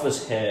head.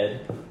 alpha's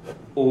head,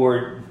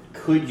 or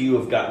could you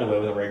have gotten away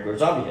with a regular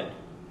zombie head?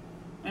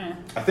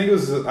 I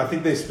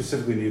think they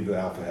specifically needed the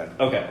alpha head.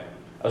 Okay.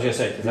 I was going to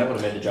say, because that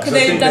would have made the job. Could I they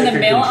have think done they the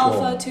could male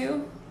control. alpha,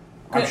 too?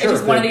 I'm sure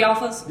Just one of they- the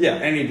alphas? Yeah,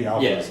 any of the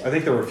alphas. Yeah. I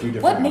think there were a few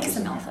different What alphas makes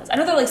them in there. alphas? I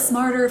know they're, like,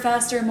 smarter,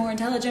 faster, more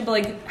intelligent, but,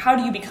 like, how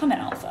do you become an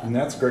alpha? And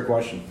that's a great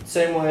question.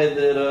 Same way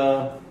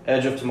that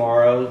Edge of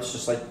Tomorrow, it's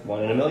just like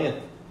 1 in a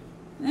million.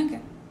 Okay.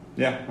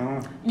 Yeah, I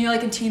don't know. You know,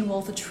 like in Teen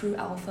Wolf, a true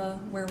alpha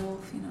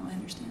werewolf, you know, I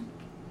understand.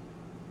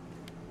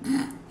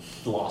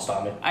 Lost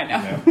on me. I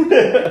know.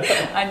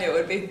 Yeah. I knew it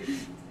would be.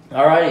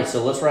 Alrighty,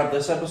 so let's wrap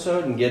this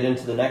episode and get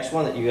into the next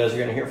one that you guys are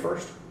going to hear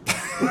first.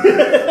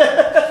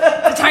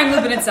 The time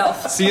loop in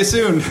itself. See you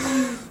soon.